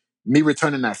like me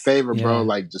returning that favor, bro. Yeah.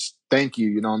 Like just thank you.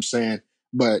 You know what I'm saying?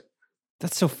 But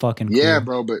That's so fucking yeah, cool.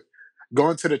 bro. But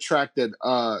going to the track that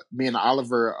me and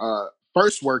Oliver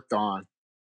first worked on,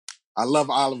 I love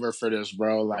Oliver for this,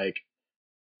 bro. Like,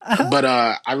 but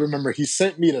I remember he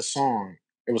sent me the song.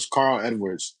 It was Carl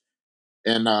Edwards,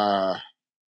 and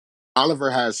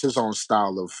Oliver has his own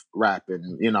style of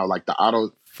rapping. You know, like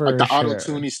For the auto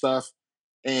sure. tuney stuff.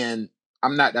 And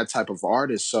I'm not that type of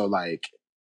artist, so like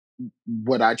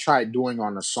what I tried doing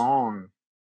on the song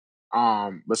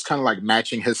was kind of like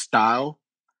matching his style,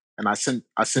 and I sent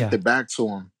Yeah. it back to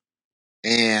him,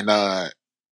 and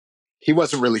he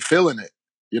wasn't really feeling it.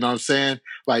 You know what I'm saying?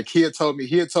 Like he had told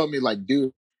me like,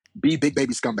 dude, be Big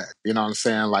Baby Scumbag. You know what I'm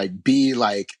saying? Like be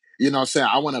like, you know what I'm saying?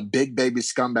 I want a Big Baby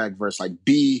Scumbag verse. Like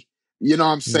be, you know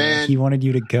what I'm Yeah. He saying? wanted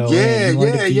you to go in. Yeah, He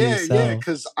wanted to yeah, be yeah, yeah. yourself.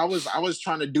 Cause I was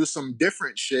trying to do some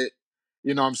different shit.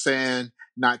 You know what I'm saying?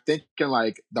 Not thinking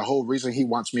like the whole reason he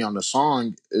wants me on the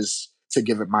song is to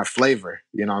give it my flavor.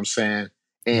 You know what I'm saying?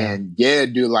 Yeah. And yeah,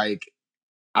 dude, like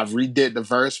I redid the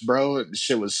verse, bro. The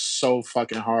shit was so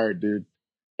fucking hard, dude.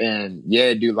 And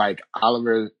yeah, dude, like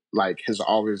Oliver, like has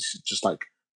always just like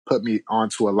put me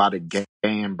onto a lot of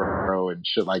game, bro, and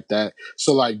shit like that.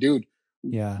 So like, dude,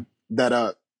 Yeah.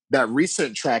 that that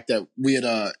recent track that we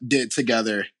had did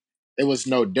together, it was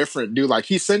no different, dude. Like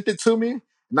he sent it to me,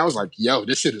 and I was like, yo,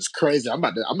 this shit is crazy. I'm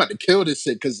about to kill this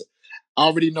shit because I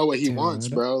already know what he wants,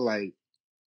 Dude. bro. Like,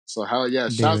 so hell yeah,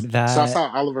 Dude, shouts that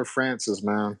out Oliver Francis,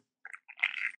 man.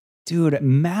 dude,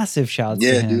 massive shouts to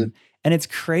Yeah, him. dude. And it's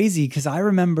crazy because I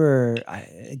remember,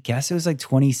 I guess it was like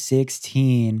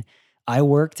 2016. I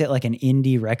worked at like an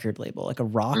indie record label, like a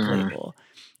rock Mhm. label.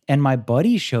 And my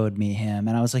buddy showed me him,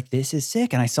 and I was like, this is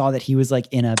sick. And I saw that he was like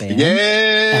in a band.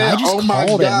 And I Yeah. just Oh my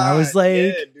called him. I god. was Yeah,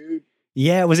 like, dude.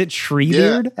 yeah, was it Yeah.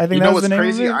 Treebeard? I think You that know was the what's name of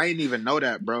crazy? it. I didn't even know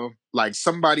that, bro. Like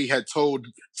somebody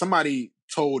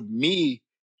told me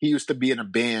he used to be in a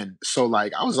band. So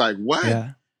like I was like, what?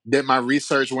 Yeah. Did my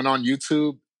research, went on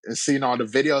YouTube and seen all the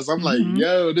videos. I'm like, Mhm.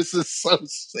 yo, this is so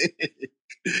sick.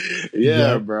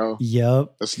 Yeah, Yep. bro.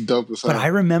 Yep. That's dope as But I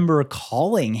hell. remember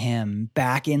calling him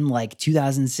back in like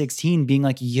 2016, being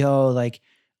like, yo, like,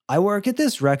 I work at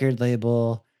this record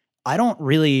label. I don't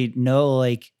really know,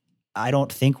 like, I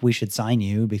don't think we should sign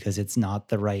you because it's not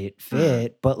the right Mhm.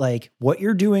 fit. But like, what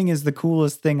you're doing is the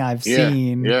coolest thing I've Yeah,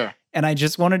 seen. yeah, And I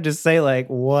just wanted to say, like,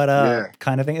 what yeah, up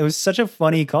kind of thing. It was such a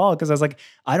funny call because I was like,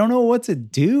 I don't know what to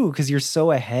do because you're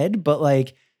so ahead, but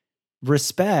like,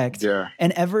 respect. yeah,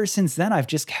 And ever since then, I've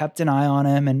just kept an eye on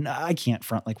him. And I can't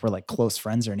front like we're like close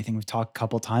friends or anything. We've talked a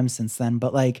couple times since then,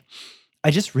 but like,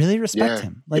 I just really respect yeah,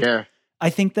 him. Like, yeah. I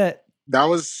think that That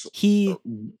was he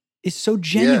is so yeah.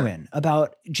 genuine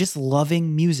about just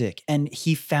loving music. And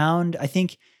he found, I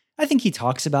think he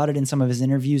talks about it in some of his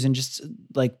interviews and just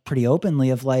like pretty openly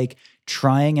of like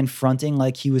trying and fronting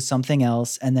like he was something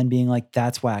else and then being like,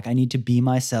 that's whack. I need to be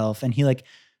myself. And he like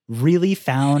really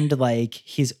found like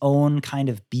his own kind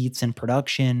of beats and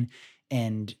production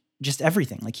and just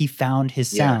everything. Like he found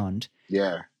his Yeah, sound.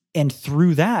 yeah, And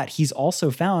through that, he's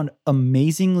also found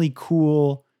amazingly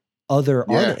cool other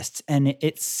yeah, artists. And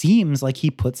it seems like he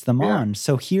puts them yeah. on.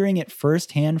 So hearing it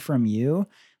firsthand from you,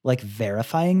 like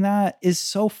verifying that is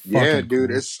so Yeah, fucking dude,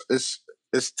 cool.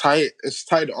 it's tight. It's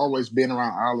tight always being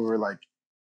around Oliver. Like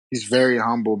he's very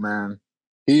humble, man.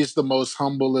 He's the most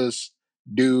humblest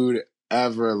dude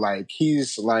ever. Like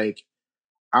he's like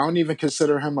I don't even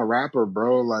consider him a rapper,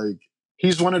 bro. Like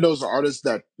he's one of those artists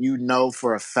that you know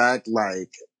for a fact,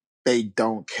 like they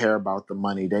don't care about the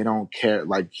money. They don't care.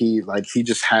 Like he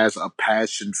just has a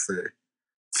passion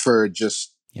for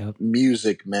just Yep.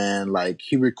 music, man. Like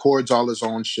he records all his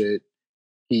own shit.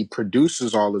 He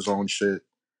produces all his own shit.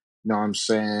 You know what I'm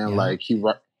saying? Yeah. Like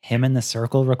Him and the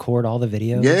circle record all the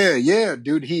yeah, videos. yeah,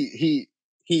 dude. He,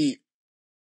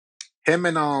 him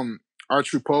and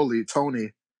Artrupoli,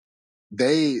 Tony,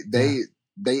 they Yeah. they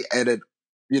they edit,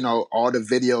 you know, all the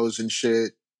videos and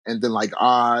shit, and then like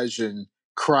Aj and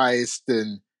Christ,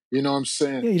 and you know what I'm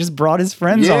saying? Yeah. He just brought his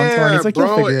friends on tour and Yeah, he's like, you'll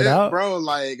bro, figure it out. bro,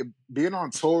 like being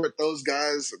on tour with those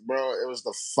guys, bro, it was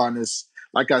the funnest.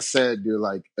 Like I said, dude,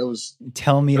 like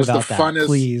Tell me it was the about that. funnest.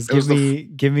 Please It was the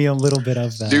give me a little bit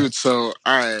of that. dude. So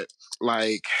all right,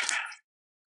 like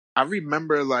I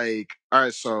remember, like all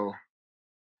right, so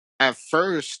at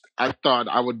first I thought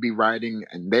I would be riding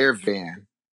in their van,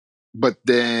 but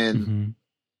then Mhm.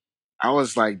 I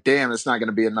was like, damn, it's not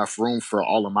gonna be enough room for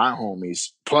all of my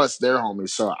homies plus their homies.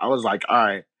 So I was like, all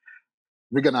right,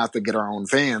 we're gonna have to get our own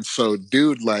van. So,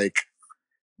 dude, like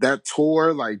that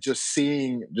tour, like just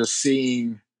seeing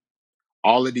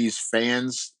all of these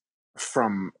fans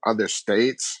from other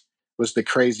states was the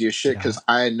craziest shit Yeah. because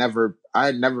I had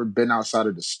never been outside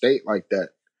of the state like that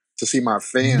to see my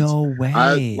fans. No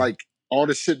I way. like all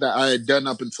the shit that I had done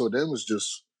up until then was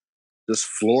just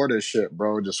Florida shit,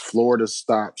 bro. Just Florida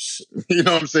stops. You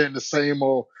know what I'm saying? The same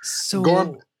old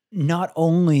going. So not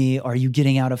only are you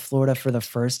getting out of Florida for the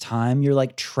first time, you're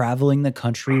like traveling the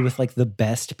country with like the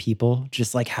best people,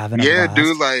 just like having a Yeah,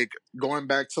 dude, blast. like going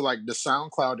back to like the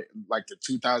SoundCloud, like the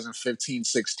 2015,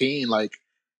 16, like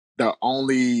the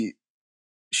only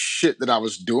shit that I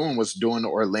was doing the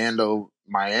Orlando,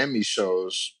 Miami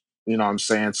shows. You know what I'm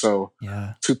saying? So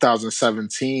Yeah.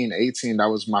 2017, 18, that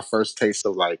was my first taste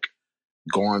of like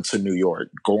going to New York,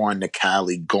 going to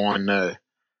Cali, going to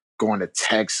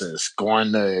Texas,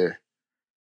 going to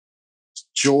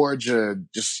Georgia,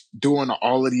 just doing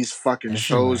all of these fucking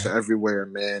shows Everywhere. everywhere,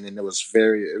 man. And it was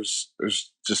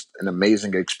just an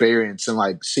amazing experience. And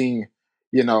like seeing,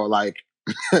 like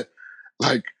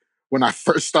like when I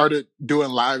first started doing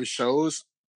live shows,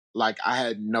 like I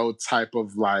had no type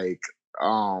of like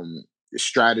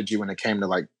strategy when it came to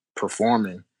like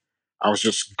performing. I was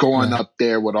just going Yeah. up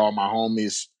there with all my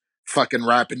homies, fucking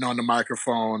rapping on the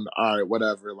microphone. All right,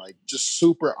 whatever. Like just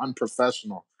super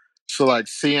unprofessional. So like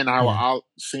Yeah.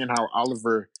 seeing how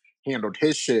Oliver handled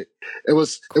his shit, it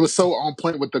was so on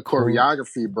point with the Cool.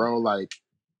 choreography, bro. Like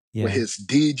with Yeah. his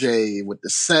DJ, with the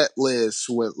set list,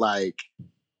 with like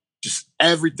just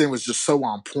everything was just so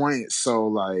on point. So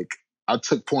like I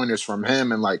took pointers from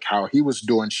him and like how he was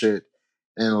doing shit.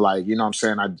 And like, you know what I'm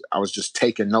saying? I was just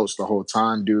taking notes the whole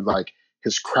time, dude, like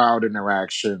his crowd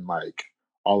interaction, like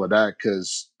all of that.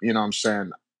 Cause, you know what I'm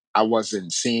saying? I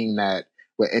wasn't seeing that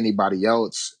with anybody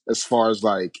else as far as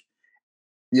like,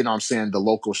 you know what I'm saying, the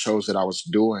local shows that I was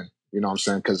doing, you know what I'm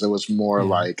saying? Cause it was more Yeah.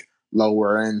 like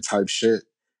lower end type shit,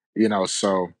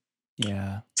 so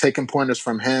Yeah. taking pointers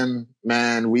from him,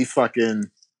 man, we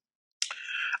fucking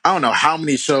I don't know how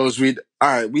many shows we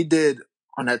did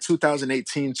on that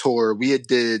 2018 tour. We had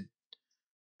did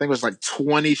I think it was like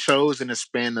 20 shows in a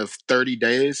span of 30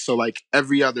 days. So like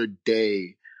every other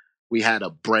day we had a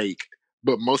break.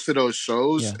 But most of those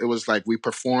shows, Yeah. it was like we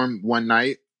performed one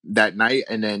night that night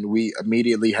and then we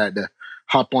immediately had to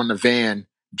hop on the van,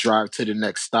 drive to the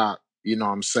next stop. You know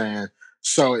what I'm saying?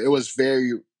 So it was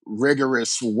very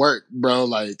rigorous work, bro.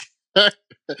 Like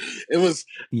it was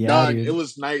Yeah, dog, it dude.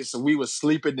 was nice. So we was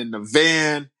sleeping in the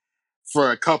van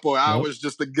for a couple Yep. hours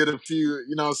just to get a few,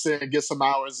 you know what I'm saying, get some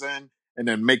hours in and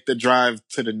then make the drive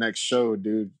to the next show,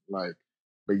 dude. Like,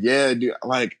 but yeah, dude,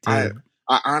 like Dude.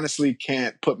 I honestly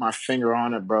can't put my finger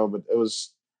on it, bro, but it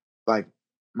was like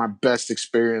my best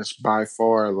experience by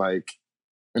far, like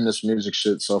in this music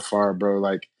shit so far, bro.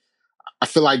 Like, I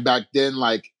feel like back then,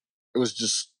 like, it was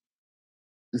just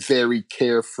very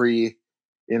carefree.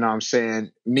 You know what I'm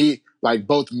saying? Like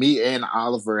both me and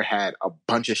Oliver had a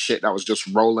bunch of shit that was just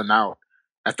rolling out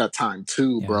at that time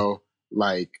too, Yeah. bro.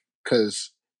 Like,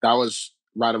 cause that was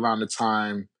right around the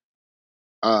time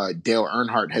Dale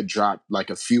Earnhardt had dropped like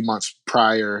a few months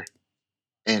prior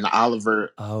and Oliver,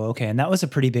 Oh, okay. And that was a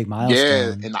pretty big yeah,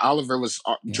 milestone. and Oliver was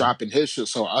Yeah. dropping his shit.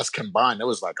 So us combined, it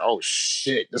was like, oh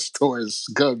shit, this tour is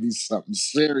gonna be something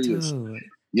serious. Dude.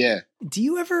 Yeah. Do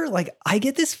you ever like I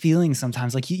get this feeling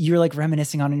sometimes like you're like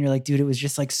reminiscing on it and you're like, dude, it was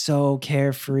just like so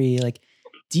carefree. Like,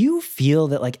 do you feel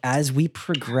that like as we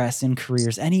progress in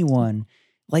careers, anyone,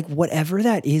 like whatever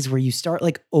that is where you start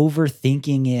like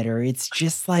overthinking it, or it's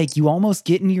just like you almost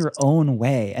get in your own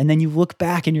way. And then you look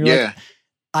back and you're like, Yeah.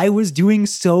 I was doing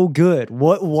so good.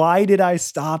 Why did I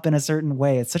stop in a certain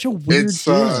way? It's such a weird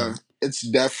feeling. It's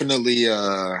definitely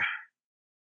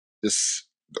this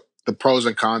the pros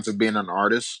and cons of being an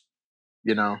artist,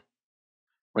 you know.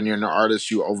 When you're an artist,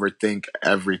 you overthink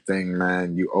everything,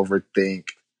 man. You overthink,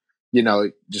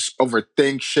 just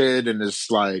overthink shit and it's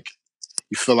like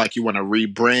you feel like you want to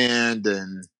rebrand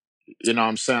and you know what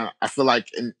I'm saying? I feel like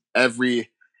in every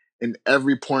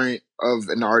point of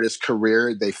an artist's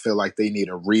career, they feel like they need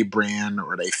a rebrand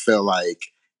or they feel like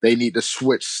they need to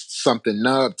switch something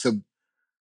up to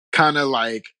kind of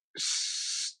like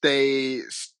stay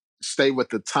with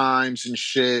the times and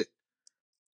shit.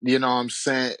 You know what I'm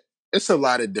saying? It's a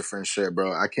lot of different shit,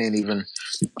 bro. I can't even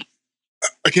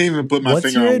put my What's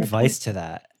finger your on one point. advice to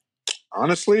that?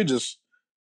 Honestly, just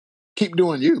keep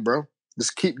doing you, bro.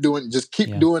 Just keep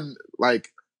Yeah. doing like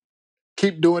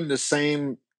keep doing the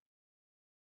same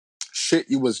shit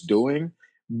you was doing,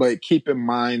 but keep in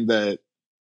mind that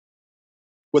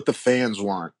what the fans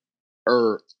want,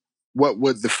 or what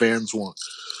would the fans want.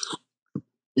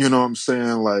 You know what I'm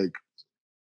saying? Like,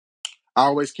 I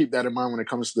always keep that in mind when it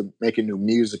comes to making new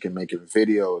music and making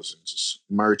videos and just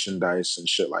merchandise and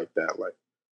shit like that. Like,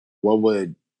 what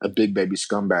would a Big Baby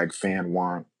Scumbag fan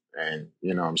want? And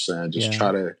you know what I'm saying? Yeah.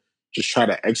 Just try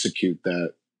to execute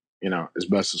that, as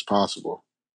best as possible.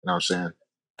 You know what I'm saying?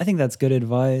 I think that's good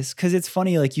advice. Cause it's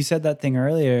funny, like you said that thing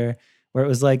earlier where it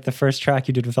was like the first track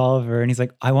you did with Oliver, and he's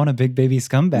like, I want a Big Baby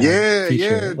Scumbag Yeah,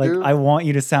 feature. yeah, Like, dude. I want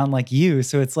you to sound like you.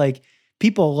 So it's like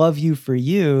people love you for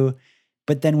you.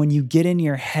 But then when you get in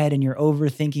your head and you're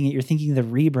overthinking it, you're thinking the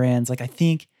rebrands. Like, I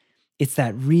think it's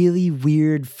that really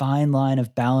weird fine line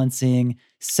of balancing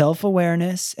self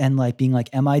awareness and like being like,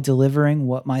 am I delivering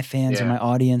what my fans or Yeah, my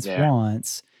audience yeah,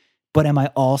 wants? But am I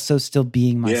also still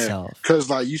being yeah. myself? Cause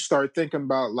like you start thinking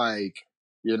about like,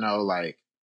 like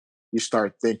you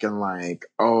start thinking like,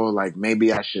 oh, like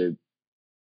maybe I should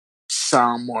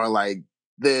sound more like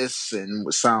this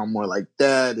and sound more like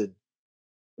that. And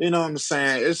you know what I'm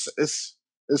saying?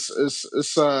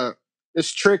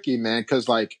 It's tricky, man. Cause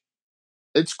like,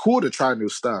 it's cool to try new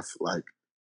stuff. Like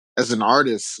as an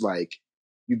artist, like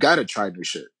you gotta try new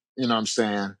shit. You know what I'm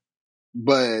saying?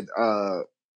 But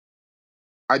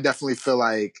I definitely feel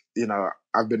like,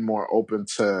 I've been more open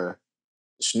to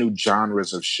just new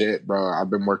genres of shit, bro. I've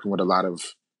been working with a lot of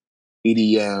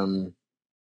EDM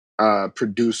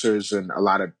producers and a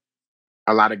lot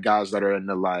of guys that are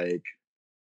into like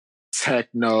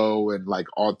techno and like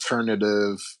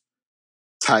alternative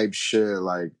type shit.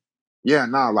 Like, yeah,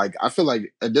 nah, like I feel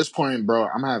like at this point, bro,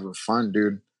 I'm having fun,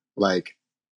 dude. Like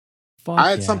I Fuck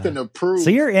had something yeah. to So prove.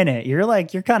 you're in it. You're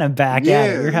like, you're kind of back at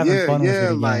it. You're Yeah, having yeah, fun with it yeah.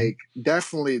 again. Like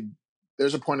definitely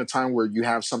there's a point in time where you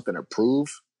have something to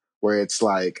prove where it's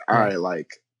like, all Yeah. right, like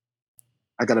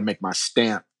I gotta make my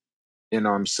stamp. You know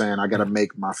what I'm saying? I gotta Yeah.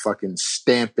 make my fucking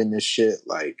stamp in this shit.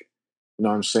 Like, you know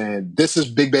what I'm saying? This is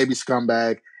Big Baby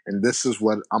Scumbag and this is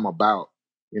what I'm about.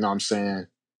 You know what I'm saying?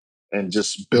 And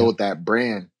just Yep. build that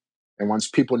brand. And once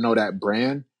people know that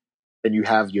brand and you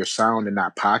have your sound in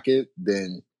that pocket,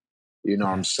 then you know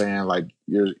what I'm Yeah. saying? Like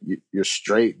you're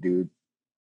straight, dude.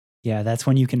 Yeah. That's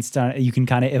when you can start, you can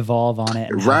kind of evolve on it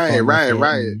and have Right, fun with right, it.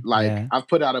 right. And Like yeah. I've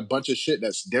put out a bunch of shit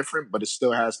that's different, but it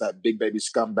still has that Big Baby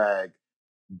Scumbag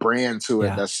brand to it.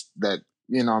 Yeah. That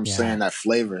you know what I'm saying, Yeah. that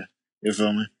flavor. You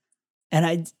feel me?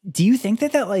 And do you think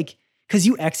that like, cause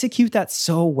you execute that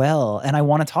so well. And I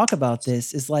want to talk about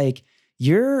this is like,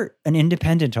 you're an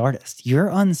independent artist. You're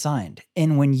unsigned.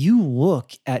 And when you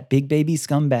look at Big Baby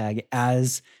Scumbag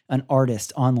as an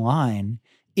artist online,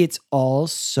 it's all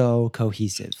so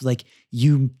cohesive. Like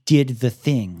you did the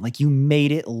thing. Like you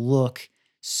made it look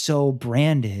so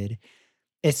branded,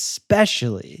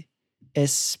 especially,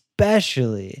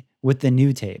 especially with the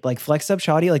new tape. Like Flex Up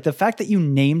Shoddy, like the fact that you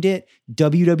named it Yeah.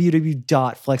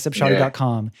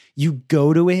 www.flexupshoddy.com, you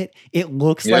go to it, it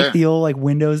looks like Yeah. the old like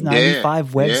Windows Yeah. 95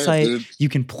 Yeah, website. dude. You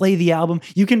can play the album,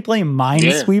 you can play Yeah.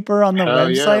 Minesweeper on the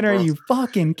Hell yeah, website. Are bro. you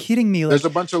fucking kidding me? There's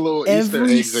Like a bunch of little Easter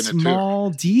every eggs in it too. small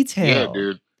Yeah, detail.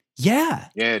 dude. Yeah.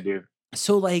 Yeah, dude.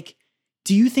 So like,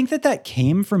 do you think that that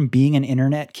came from being an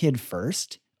internet kid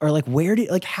first? Or like,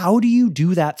 how do you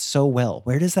do that so well?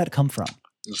 Where does that come from?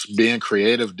 Just being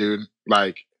creative, dude.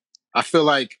 Like, I feel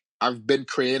like I've been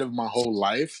creative my whole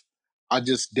life. I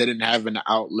just didn't have an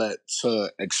outlet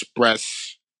to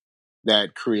express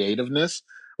that creativeness.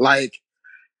 Like,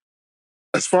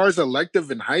 as far as elective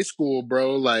in high school,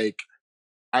 bro, like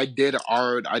I did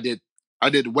art, I did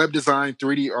web design,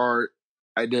 3D art,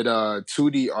 I did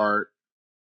 2D art,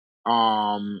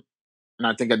 um, and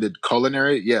I think I did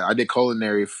culinary. Yeah, I did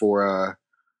culinary for a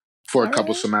All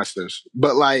couple right. semesters.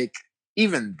 But like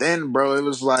even then, bro, it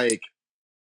was like,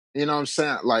 you know what I'm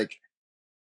saying? Like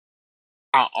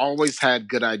I always had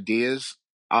good ideas.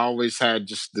 I always had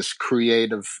just this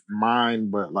creative mind,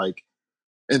 but like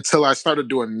until I started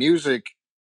doing music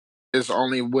is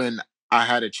only when I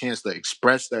had a chance to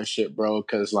express that shit, bro.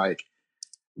 Cause like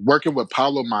working with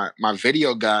Pablo, my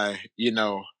video guy,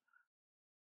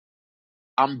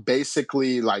 I'm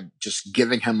basically like just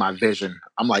giving him my vision.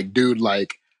 I'm like, dude,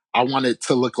 like I want it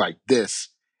to look like this.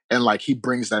 And like he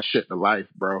brings that shit to life,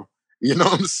 bro. You know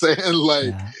what I'm saying? Like,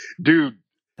 Yeah. dude,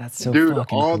 That's so dude,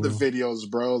 fucking all the cool. videos,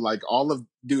 bro, like all of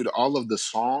the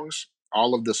songs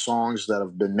that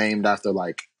have been named after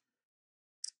like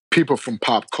people from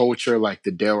pop culture, like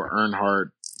the Dale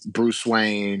Earnhardt, Bruce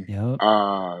Wayne, Yep.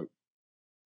 uh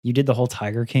You did the whole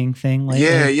Tiger King thing yeah,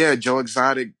 lately. yeah, Joe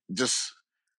Exotic, just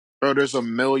bro, there's a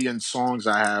million songs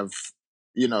I have,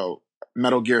 you know,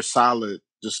 Metal Gear Solid,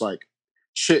 just like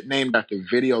shit named after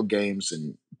video games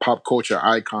and pop culture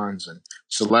icons and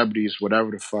celebrities, whatever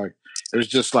the fuck. It was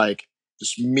just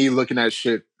me looking at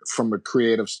shit from a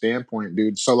creative standpoint,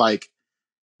 dude. So like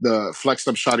the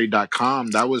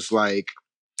flexedupshotty.com, that was like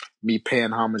me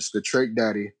paying homage to Trick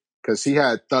Daddy because he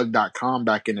had thug.com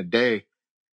back in the day.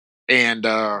 And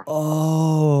yeah,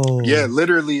 Oh,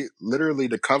 literally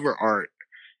the cover art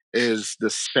is the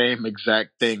same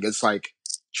exact thing. It's like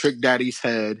Trick Daddy's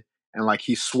head and like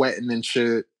he's sweating and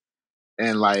shit.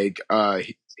 And like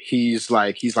he's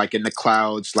like in the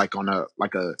clouds, like on a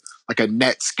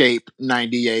Netscape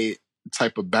 98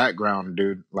 type of background,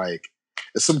 dude. Like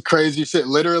it's some crazy shit.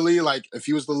 Literally, like if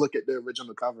you was to look at the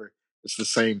original cover, it's the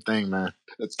same thing, man.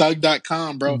 It's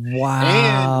thug.com, bro. And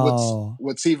wow.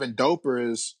 what's even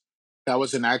doper is that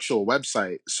was an actual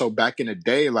website. So back in the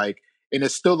day, like, and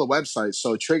it's still a website.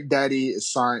 So Trick Daddy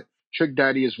is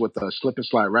with Slip and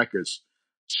Slide Records.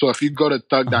 So if you go to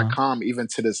Uh-huh. thug.com, even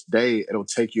to this day, it'll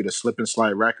take you to Slip and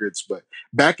Slide Records. But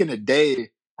back in the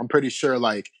day, I'm pretty sure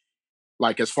like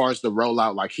as far as the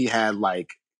rollout, like he had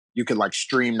like you could like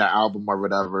stream the album or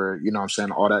whatever, you know what I'm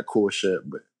saying? All that cool shit.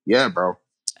 But yeah, bro.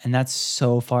 And that's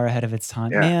so far ahead of its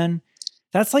time. Yeah. Man,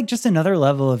 that's like just another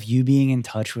level of you being in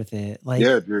touch with it. Like,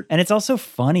 Yeah, dude. and it's also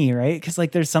funny, right? Because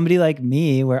like there's somebody like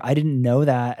me where I didn't know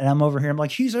that. And I'm over here, I'm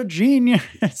like, he's a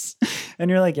genius. And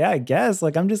you're like, yeah, I guess.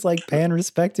 Like, I'm just like paying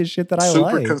respect to shit that I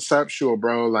Super like. conceptual,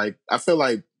 bro. Like I feel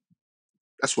like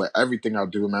that's what everything I'll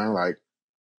do, man. Like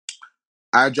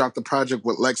I dropped a project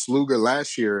with Lex Luger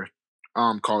last year,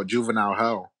 called Juvenile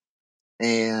Hell.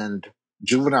 And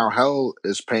Juvenile Hell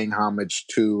is paying homage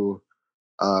to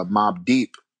Mobb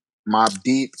Deep. Mobb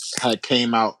Deep had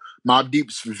came out. Mobb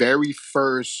Deep's very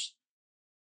first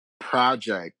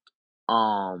project,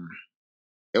 um,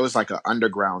 it was like an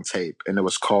underground tape, and it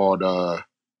was called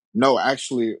no,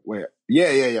 actually, wait,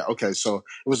 yeah. Okay, so it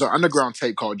was an underground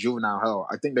tape called Juvenile Hell.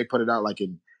 I think they put it out like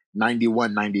in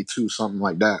 91, 92, something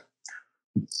like that.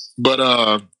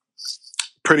 But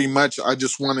pretty much, I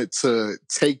just wanted to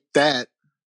take that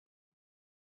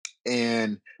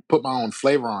and put my own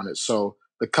flavor on it. So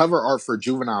the cover art for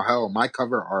Juvenile Hell, my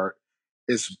cover art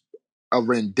is a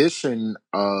rendition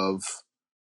of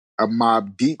a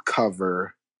Mobb Deep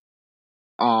cover.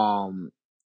 Um,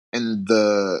 and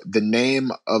the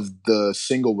name of the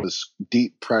single was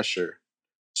Deep Pressure.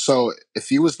 So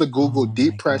if you was to Google Oh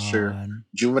Deep my Pressure, God.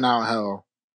 Juvenile Hell,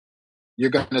 you're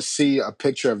gonna see a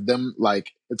picture of them,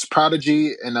 like it's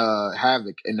Prodigy and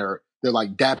Havoc, and they're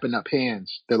like dapping up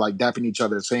hands. They're like dapping each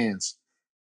other's hands.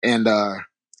 And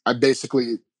I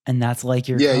basically, And that's like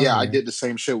your yeah, I cover. did the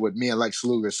same shit with me and Lex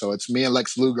Luger. So it's me and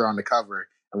Lex Luger on the cover,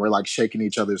 and we're like shaking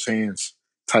each other's hands,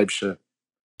 type shit.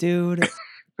 Dude,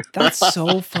 that's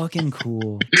so fucking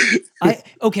cool.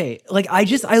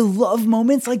 I love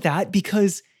moments like that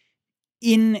because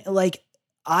in like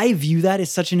I view that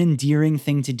as such an endearing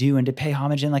thing to do and to pay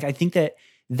homage. And like I think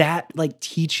that like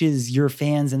teaches your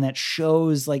fans and that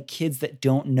shows like kids that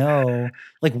don't know,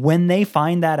 like when they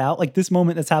find that out, like this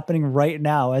moment that's happening right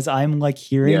now as I'm like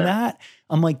hearing Yeah, that,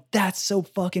 I'm like, that's so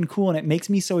fucking cool. And it makes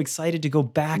me so excited to go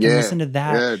back and yeah, listen to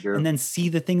that yeah, dude. and then see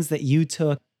the things that you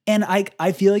took. And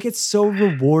I feel like it's so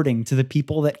rewarding to the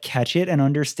people that catch it and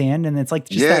understand. And it's like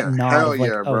just that Yeah, nod hell of like,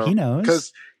 yeah, oh, he bro. knows.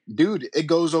 Cause dude, it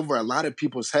goes over a lot of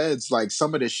people's heads. Like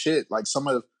some of the shit, like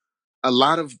a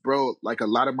lot of bro, like a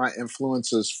lot of my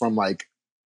influences from like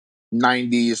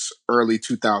 90s, early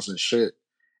 2000s shit.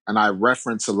 And I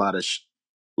reference a lot of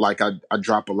like I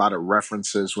drop a lot of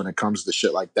references when it comes to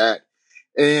shit like that.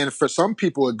 And for some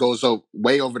people, it goes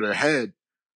way over their head.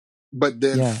 But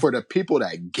then Yeah. for the people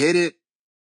that get it,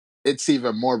 it's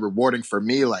even more rewarding for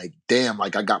me. Like, damn,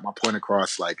 like I got my point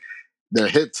across. Like, they're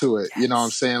hip to it. You know what I'm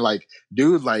Yes. saying? Like,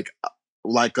 dude, like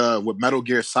with Metal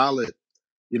Gear Solid,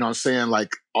 you know what I'm saying?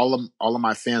 Like all of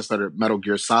my fans that are Metal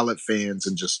Gear Solid fans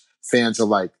and just fans of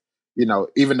like, you know,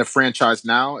 even the franchise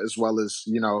now, as well as,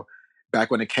 you know, back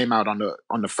when it came out on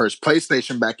the first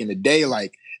PlayStation back in the day,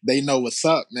 like they know what's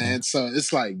up, Yeah. man. So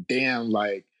it's like, damn,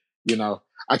 like, you know,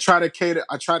 I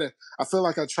feel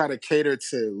like I try to cater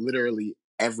to literally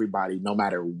everybody, no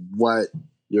matter what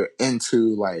you're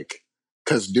into, like,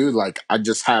 cause dude, like I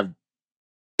just have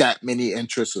that many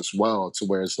interests as well, to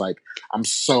where it's like I'm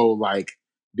so like,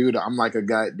 dude, I'm like a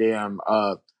goddamn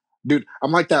dude,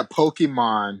 I'm like that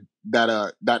Pokemon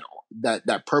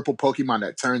that purple Pokemon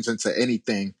that turns into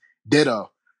anything.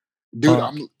 Ditto. Dude,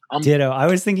 Fuck. I'm Ditto. I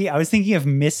was thinking of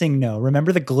Missing No.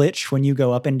 Remember the glitch when you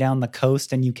go up and down the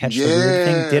coast and you catch the weird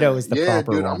thing? Ditto is the yeah,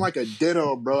 proper dude. I'm one. like a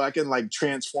ditto, bro. I can like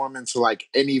transform into like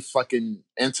any fucking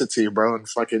entity, bro, and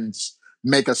fucking just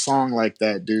make a song like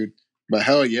that, dude. But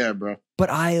hell yeah, bro. But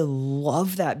I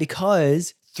love that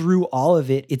because through all of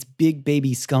it, it's Big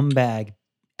Baby Scumbag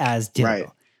as Right.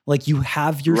 Ditto. Like you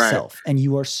have Right. yourself and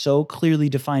you are so clearly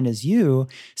defined as you.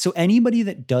 So anybody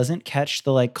that doesn't catch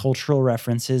the like cultural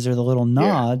references or the little Yeah.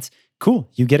 nods, cool,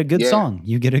 you get a good Yeah. song,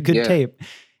 you get a good Yeah. tape.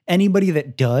 Anybody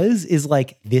that does is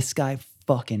like, this guy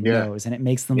fucking Yeah. knows, and it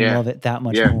makes them Yeah. love it that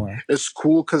much Yeah. more. It's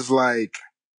cool because, like,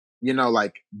 you know,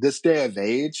 like this day of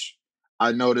age,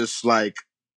 I notice, like,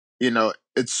 you know,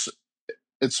 it's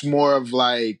more of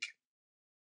like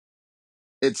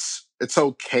it's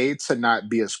okay to not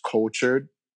be as cultured.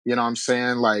 You know what I'm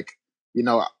saying? Like, you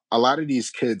know, a lot of these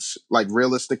kids, like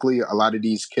realistically, a lot of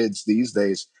these kids these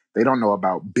days, they don't know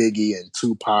about Biggie and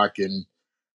Tupac and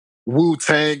Wu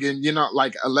Tang, and you know,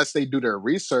 like unless they do their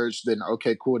research, then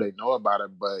okay, cool, they know about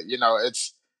it. But you know,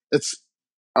 it's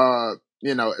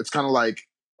you know, it's kind of like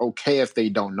okay if they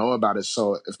don't know about it.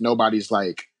 So if nobody's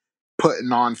like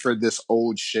putting on for this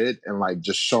old shit and like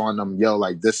just showing them, yo,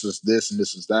 like this is this and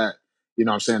this is that, you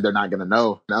know what I'm saying? They're not gonna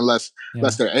know unless Yeah.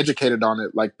 they're educated on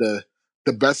it. Like the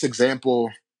best example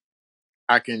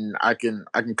I can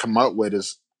come up with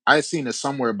is I seen it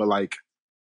somewhere, but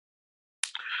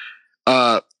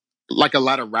uh like a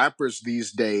lot of rappers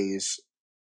these days,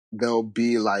 they'll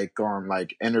be like on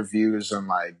like interviews and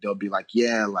like they'll be like,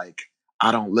 yeah, like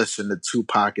I don't listen to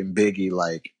Tupac and Biggie,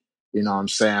 like, you know what I'm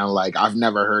saying? Like I've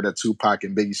never heard a Tupac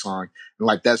and Biggie song. And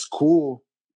like that's cool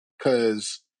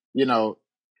because, you know,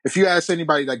 if you ask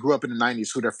anybody that grew up in the 90s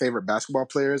who their favorite basketball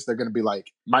players, they're going to be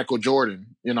like Michael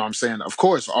Jordan. You know what I'm saying? Of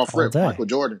course, off All rip, day. Michael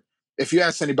Jordan. If you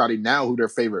ask anybody now who their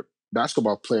favorite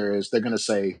basketball player is, they're going to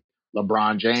say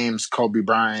LeBron James, Kobe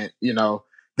Bryant, you know,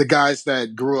 the guys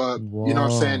that grew up, you know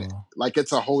what I'm saying? Whoa. Like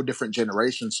it's a whole different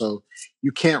generation. So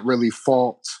you can't really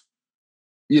fault,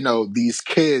 you know, these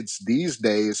kids these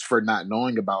days for not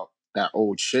knowing about that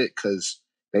old shit because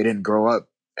they didn't grow up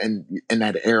in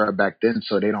that era back then,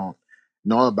 so they don't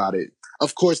know about it.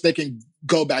 Of course, they can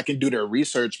go back and do their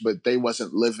research, but they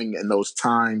wasn't living in those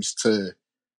times to,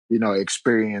 you know,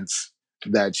 experience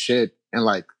that shit. And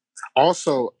like,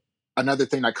 also another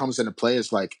thing that comes into play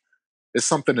is like it's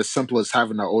something as simple as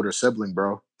having an older sibling,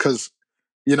 bro. Because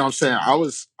you know what I'm saying,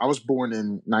 Yeah. I was born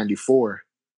in '94.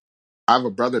 I have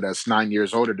a brother that's 9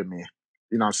 years older than me.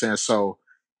 You know what I'm saying? So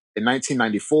in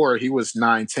 1994, he was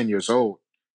 9, 10 years old.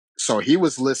 So he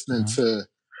was listening Uh-huh. to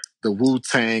the Wu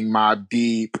Tang, Mobb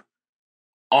Deep,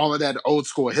 all of that old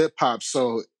school hip hop.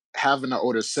 So having an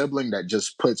older sibling that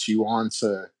just puts you on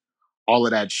to all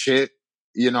of that shit,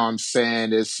 you know what I'm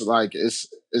saying? It's like it's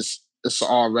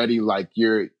already like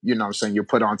you know what I'm saying, you're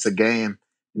put onto game.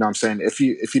 You know what I'm saying? If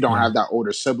you don't Yeah. have that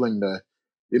older sibling to,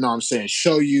 you know what I'm saying,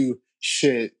 show you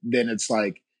shit, then it's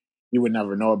like you would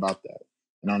never know about that.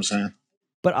 You know what I'm saying?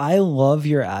 But I love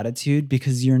your attitude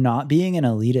because you're not being an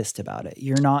elitist about it.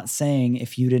 You're not saying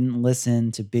if you didn't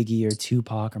listen to Biggie or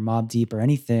Tupac or Mobb Deep or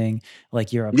anything,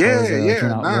 like you're a Yeah, poser, like you're yeah,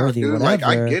 not nah, worthy, dude. Like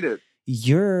I whatever. get it.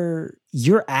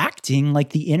 You're acting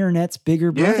like the internet's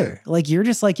bigger Yeah, brother. Like you're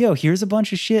just like, yo, here's a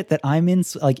bunch of shit that I'm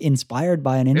like inspired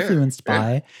by and yeah, influenced yeah.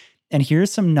 by. And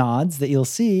here's some nods that you'll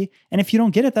see. And if you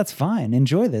don't get it, that's fine.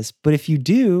 Enjoy this. But if you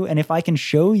do, and if I can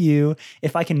show you,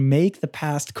 if I can make the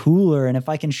past cooler, and if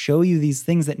I can show you these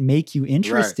things that make you Right,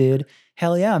 interested,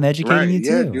 hell yeah, I'm educating right. you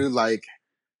Yeah, too. dude. Like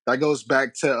that goes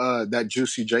back to that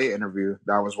Juicy J interview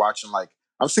that I was watching. Like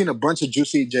I've seen a bunch of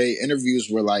Juicy J interviews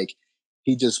where like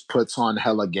he just puts on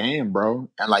hella game, bro.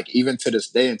 And like even to this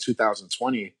day in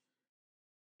 2020,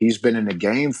 he's been in the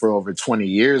game for over 20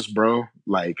 years, bro.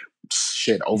 Like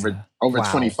shit, Yeah. over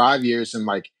Wow. 25 years, and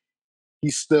like he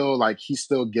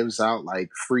still gives out like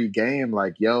free game.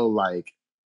 Like yo, like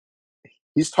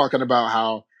he's talking about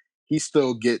how he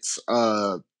still gets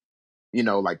you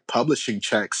know, like publishing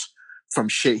checks from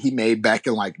shit he made back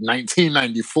in like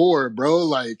 1994, bro.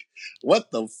 Like, what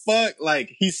the fuck?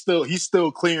 Like, he's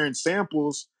still clearing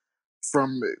samples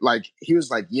from like he was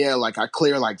like, yeah, like I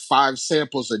clear like 5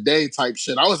 samples a day type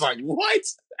shit. I was like, what?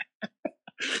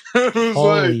 It was like,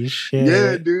 Holy yeah,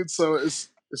 shit. dude. So it's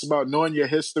about knowing your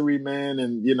history, man,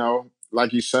 and you know,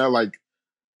 like you said, like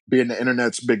being the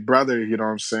internet's big brother. You know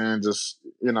what I'm saying? Just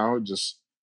you know, just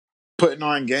putting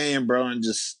on game, bro, and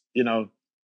just you know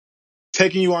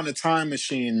taking you on a time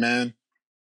machine, man.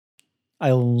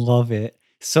 I love it.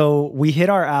 So we hit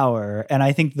our hour, and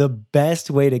I think the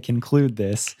best way to conclude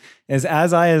this is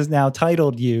as I has now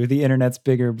titled you the internet's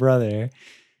bigger brother.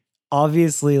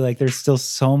 Obviously, like there's still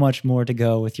so much more to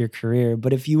go with your career,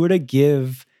 but if you were to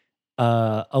give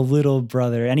a little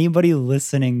brother, anybody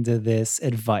listening to this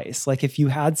advice, like if you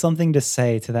had something to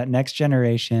say to that next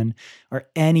generation or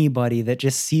anybody that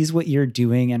just sees what you're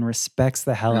doing and respects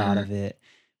the hell out Mm. of it,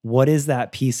 what is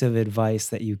that piece of advice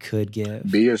that you could Be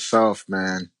give? yourself,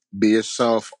 man. Be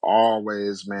yourself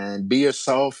always, man. Be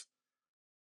yourself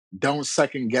don't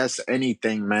second guess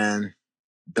anything, man.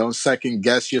 Don't second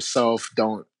guess yourself.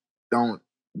 Don't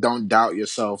don't doubt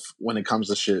yourself when it comes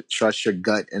to shit. Trust your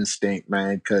gut instinct,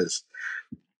 man. Because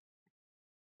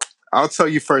I'll tell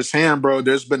you firsthand, bro.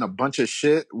 There's been a bunch of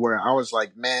shit where I was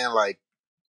like, man, like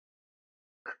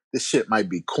this shit might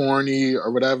be corny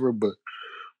or whatever, but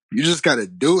you just gotta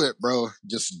do it, bro.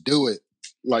 Just do it.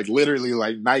 Like literally,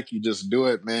 like Nike, just do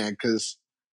it, man. Because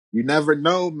you never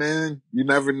know, man. You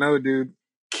never know, dude.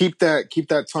 Keep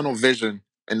that tunnel vision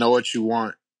and know what you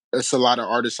want. There's a lot of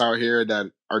artists out here that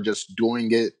are just doing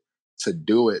it to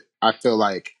do it. I feel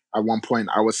like at one point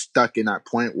I was stuck in that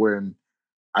point where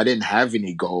I didn't have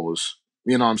any goals.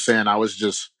 You know what I'm saying? I was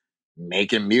just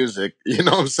making music. You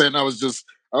know what I'm saying? I was just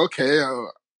okay.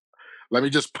 Let me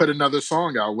just put another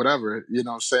song out, whatever. You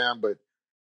know what I'm saying? But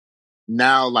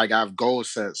now, like I have goals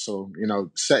set. So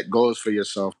set goals for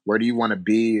yourself. Where do you want to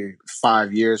be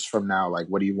 5 years from now? Like,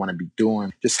 what do you want to be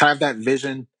doing? Just have that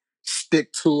vision.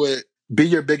 Stick to it. Be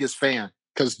your biggest fan.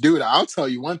 Cause dude, I'll tell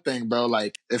you one thing, bro.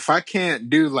 Like if I can't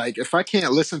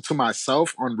listen to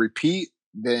myself on repeat,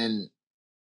 then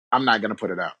I'm not gonna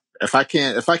put it out. If I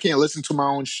can't listen to my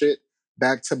own shit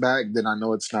back to back, then I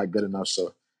know it's not good enough.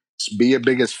 So just be your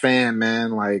biggest fan,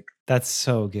 man. Like That's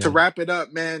so to good. wrap it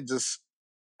up, man, just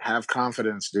have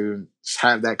confidence, dude. Just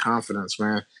have that confidence,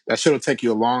 man. That shit will take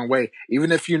you a long way.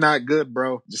 Even if you're not good,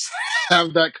 bro, just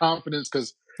have that confidence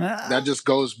because that just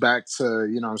goes back to,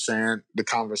 you know what I'm saying, the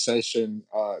conversation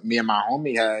me and my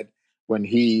homie had when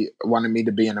he wanted me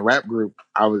to be in a rap group.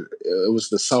 It was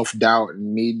the self-doubt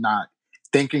and me not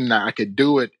thinking that I could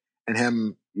do it and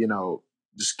him,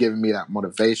 just giving me that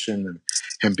motivation and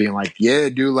him being like, yeah,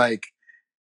 dude, like,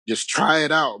 just try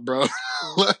it out, bro.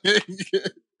 Like,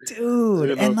 Dude,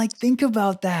 you and know, like think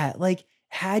about that. Like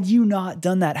had you not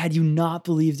done that, had you not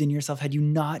believed in yourself, had you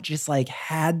not just like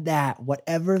had that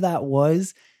whatever that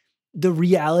was, the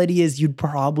reality is you'd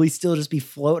probably still just be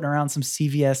floating around some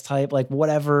CVS type like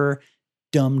whatever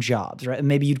dumb jobs, right? And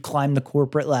maybe you'd climb the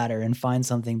corporate ladder and find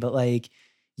something, but like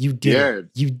you did it.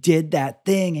 yeah, You did that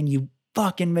thing and you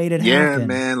fucking made it yeah, happen.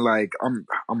 man. Like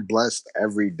I'm blessed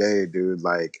every day, dude.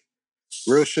 Like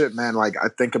real shit, man. Like I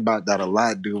think about that a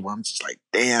lot, dude. Where I'm just like,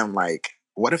 damn, like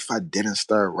what if I didn't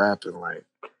start rapping? Like,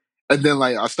 and then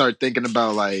like I start thinking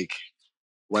about like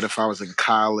what if I was in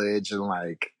college and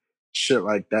like shit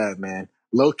like that, man.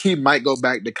 Low key might go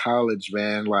back to college,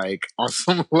 man. Like on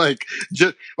some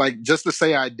just to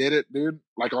say I did it, dude.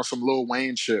 Like on some Lil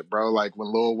Wayne shit, bro. Like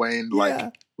when Lil Wayne like Yeah.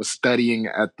 was studying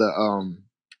at the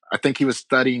I think he was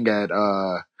studying at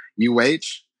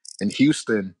UH in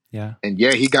Houston. Yeah. And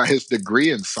yeah, he got his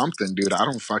degree in something, dude. I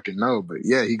don't fucking know, but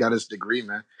yeah, he got his degree,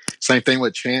 man. Same thing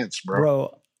with Chance, bro.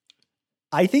 Bro,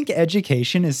 I think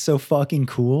education is so fucking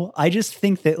cool. I just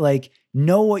think that like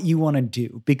know what you want to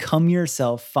do, become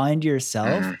yourself, find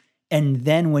yourself. Mhm. And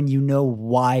then when you know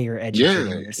why you're educating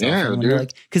Yeah, yourself, and yeah, when you're dude.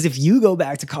 like, because if you go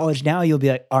back to college now, you'll be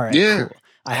like, all right, Yeah, cool.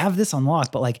 I have this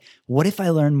unlocked, but like, what if I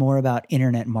learn more about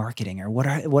internet marketing or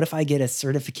what if I get a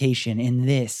certification in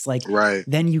this? Like, right.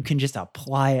 then you can just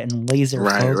apply it and laser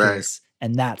Right. focus.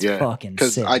 And that's Yeah. fucking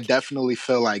Cause I sick. definitely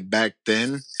feel like back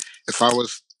then, if I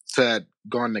was to have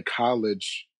gone to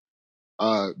college,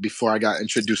 before I got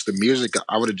introduced to music,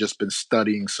 I would have just been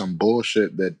studying some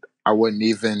bullshit Yeah.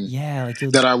 Like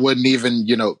that I wouldn't even,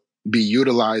 be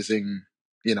utilizing,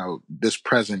 this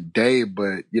present day.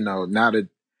 But, now that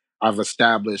I've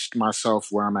established myself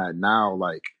where I'm at now,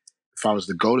 like if I was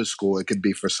to go to school, it could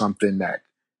be for something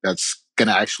that's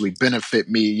gonna actually benefit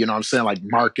me, you know what I'm saying? Like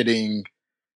marketing,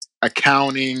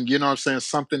 accounting, you know what I'm saying?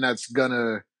 Something that's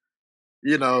gonna,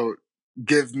 you know,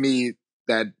 give me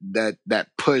that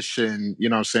push and, you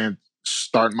know what I'm saying,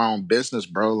 start my own business,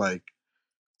 bro. Like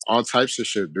all types of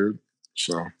shit, dude.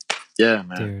 So yeah,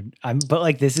 man. dude, but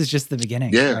like this is just the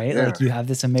beginning, Yeah, right? yeah. Like you have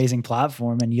this amazing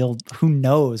platform and who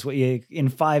knows what you in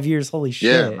 5 years, holy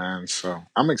Yeah, shit. man. So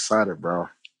I'm excited, bro.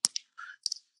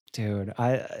 Dude,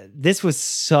 this was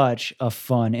such a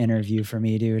fun interview for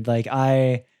me, dude. Like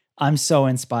I'm so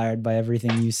inspired by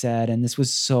everything you said and this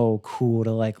was so cool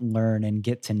to like learn and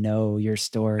get to know your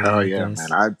story Hell like yeah, man.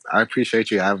 this. I appreciate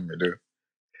you having me, dude.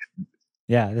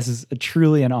 Yeah, this is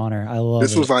truly an honor. I love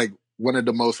This was it. like one of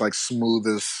the most like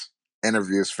smoothest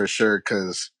interviews for sure,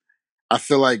 because I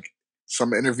feel like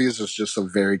some interviews is just a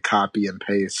very copy and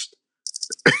paste.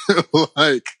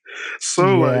 Like,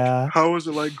 so like, Yeah. how was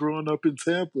it like growing up in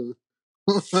Tampa?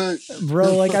 Like,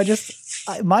 Bro, like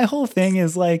my whole thing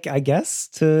is like I guess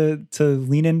to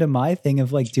lean into my thing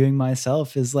of like doing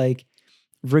myself is like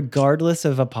regardless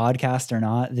of a podcast or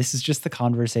not, this is just the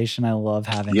conversation I love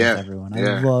having with yeah, everyone. I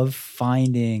yeah, love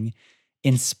finding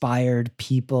inspired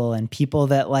people and people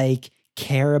that like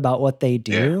care about what they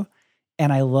do. Yeah.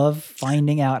 And I love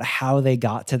finding out how they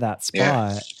got to that spot.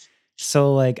 Yeah.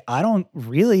 So like, I don't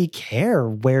really care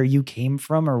where you came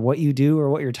from or what you do or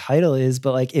what your title is,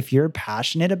 but like, if you're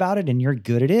passionate about it and you're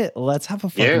good at it, let's have a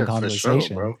fucking conversation. For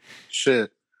sure, bro.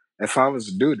 Shit. If I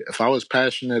was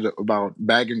passionate about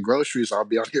bagging groceries, I'll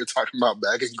be out here talking about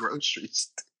bagging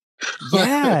groceries.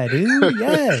 Yeah, dude.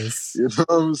 Yes. You know what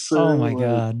I'm saying? Oh my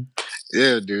God.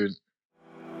 Yeah, dude.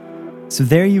 So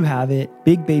there you have it.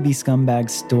 Big Baby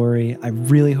Scumbag's story. I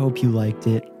really hope you liked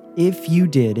it. If you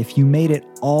did, if you made it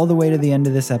all the way to the end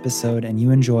of this episode and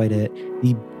you enjoyed it,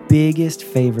 the biggest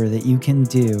favor that you can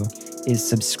do is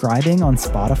subscribing on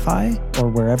Spotify or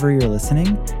wherever you're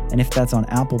listening. And if that's on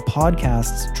Apple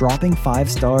Podcasts, dropping 5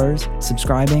 stars,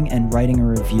 subscribing, and writing a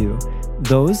review.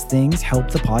 Those things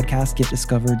help the podcast get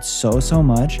discovered so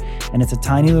much. And it's a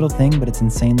tiny little thing, but it's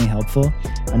insanely helpful.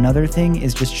 Another thing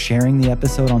is just sharing the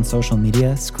episode on social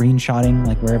media, screenshotting,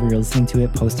 like wherever you're listening to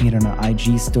it, posting it on an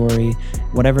IG story,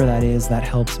 whatever that is, that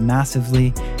helps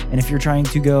massively. And if you're trying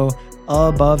to go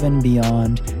above and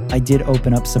beyond, I did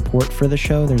open up support for the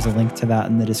show. There's a link to that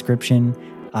in the description.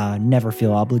 Never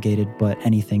feel obligated, but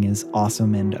anything is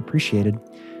awesome and appreciated.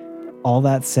 All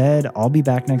that said, I'll be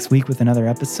back next week with another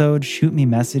episode. Shoot me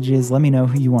messages. Let me know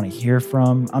who you want to hear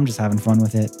from. I'm just having fun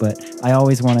with it, but I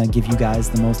always want to give you guys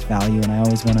the most value, and I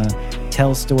always want to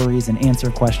tell stories and answer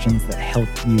questions that help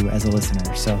you as a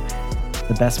listener. So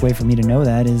the best way for me to know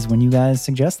that is when you guys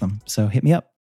suggest them. So hit me up.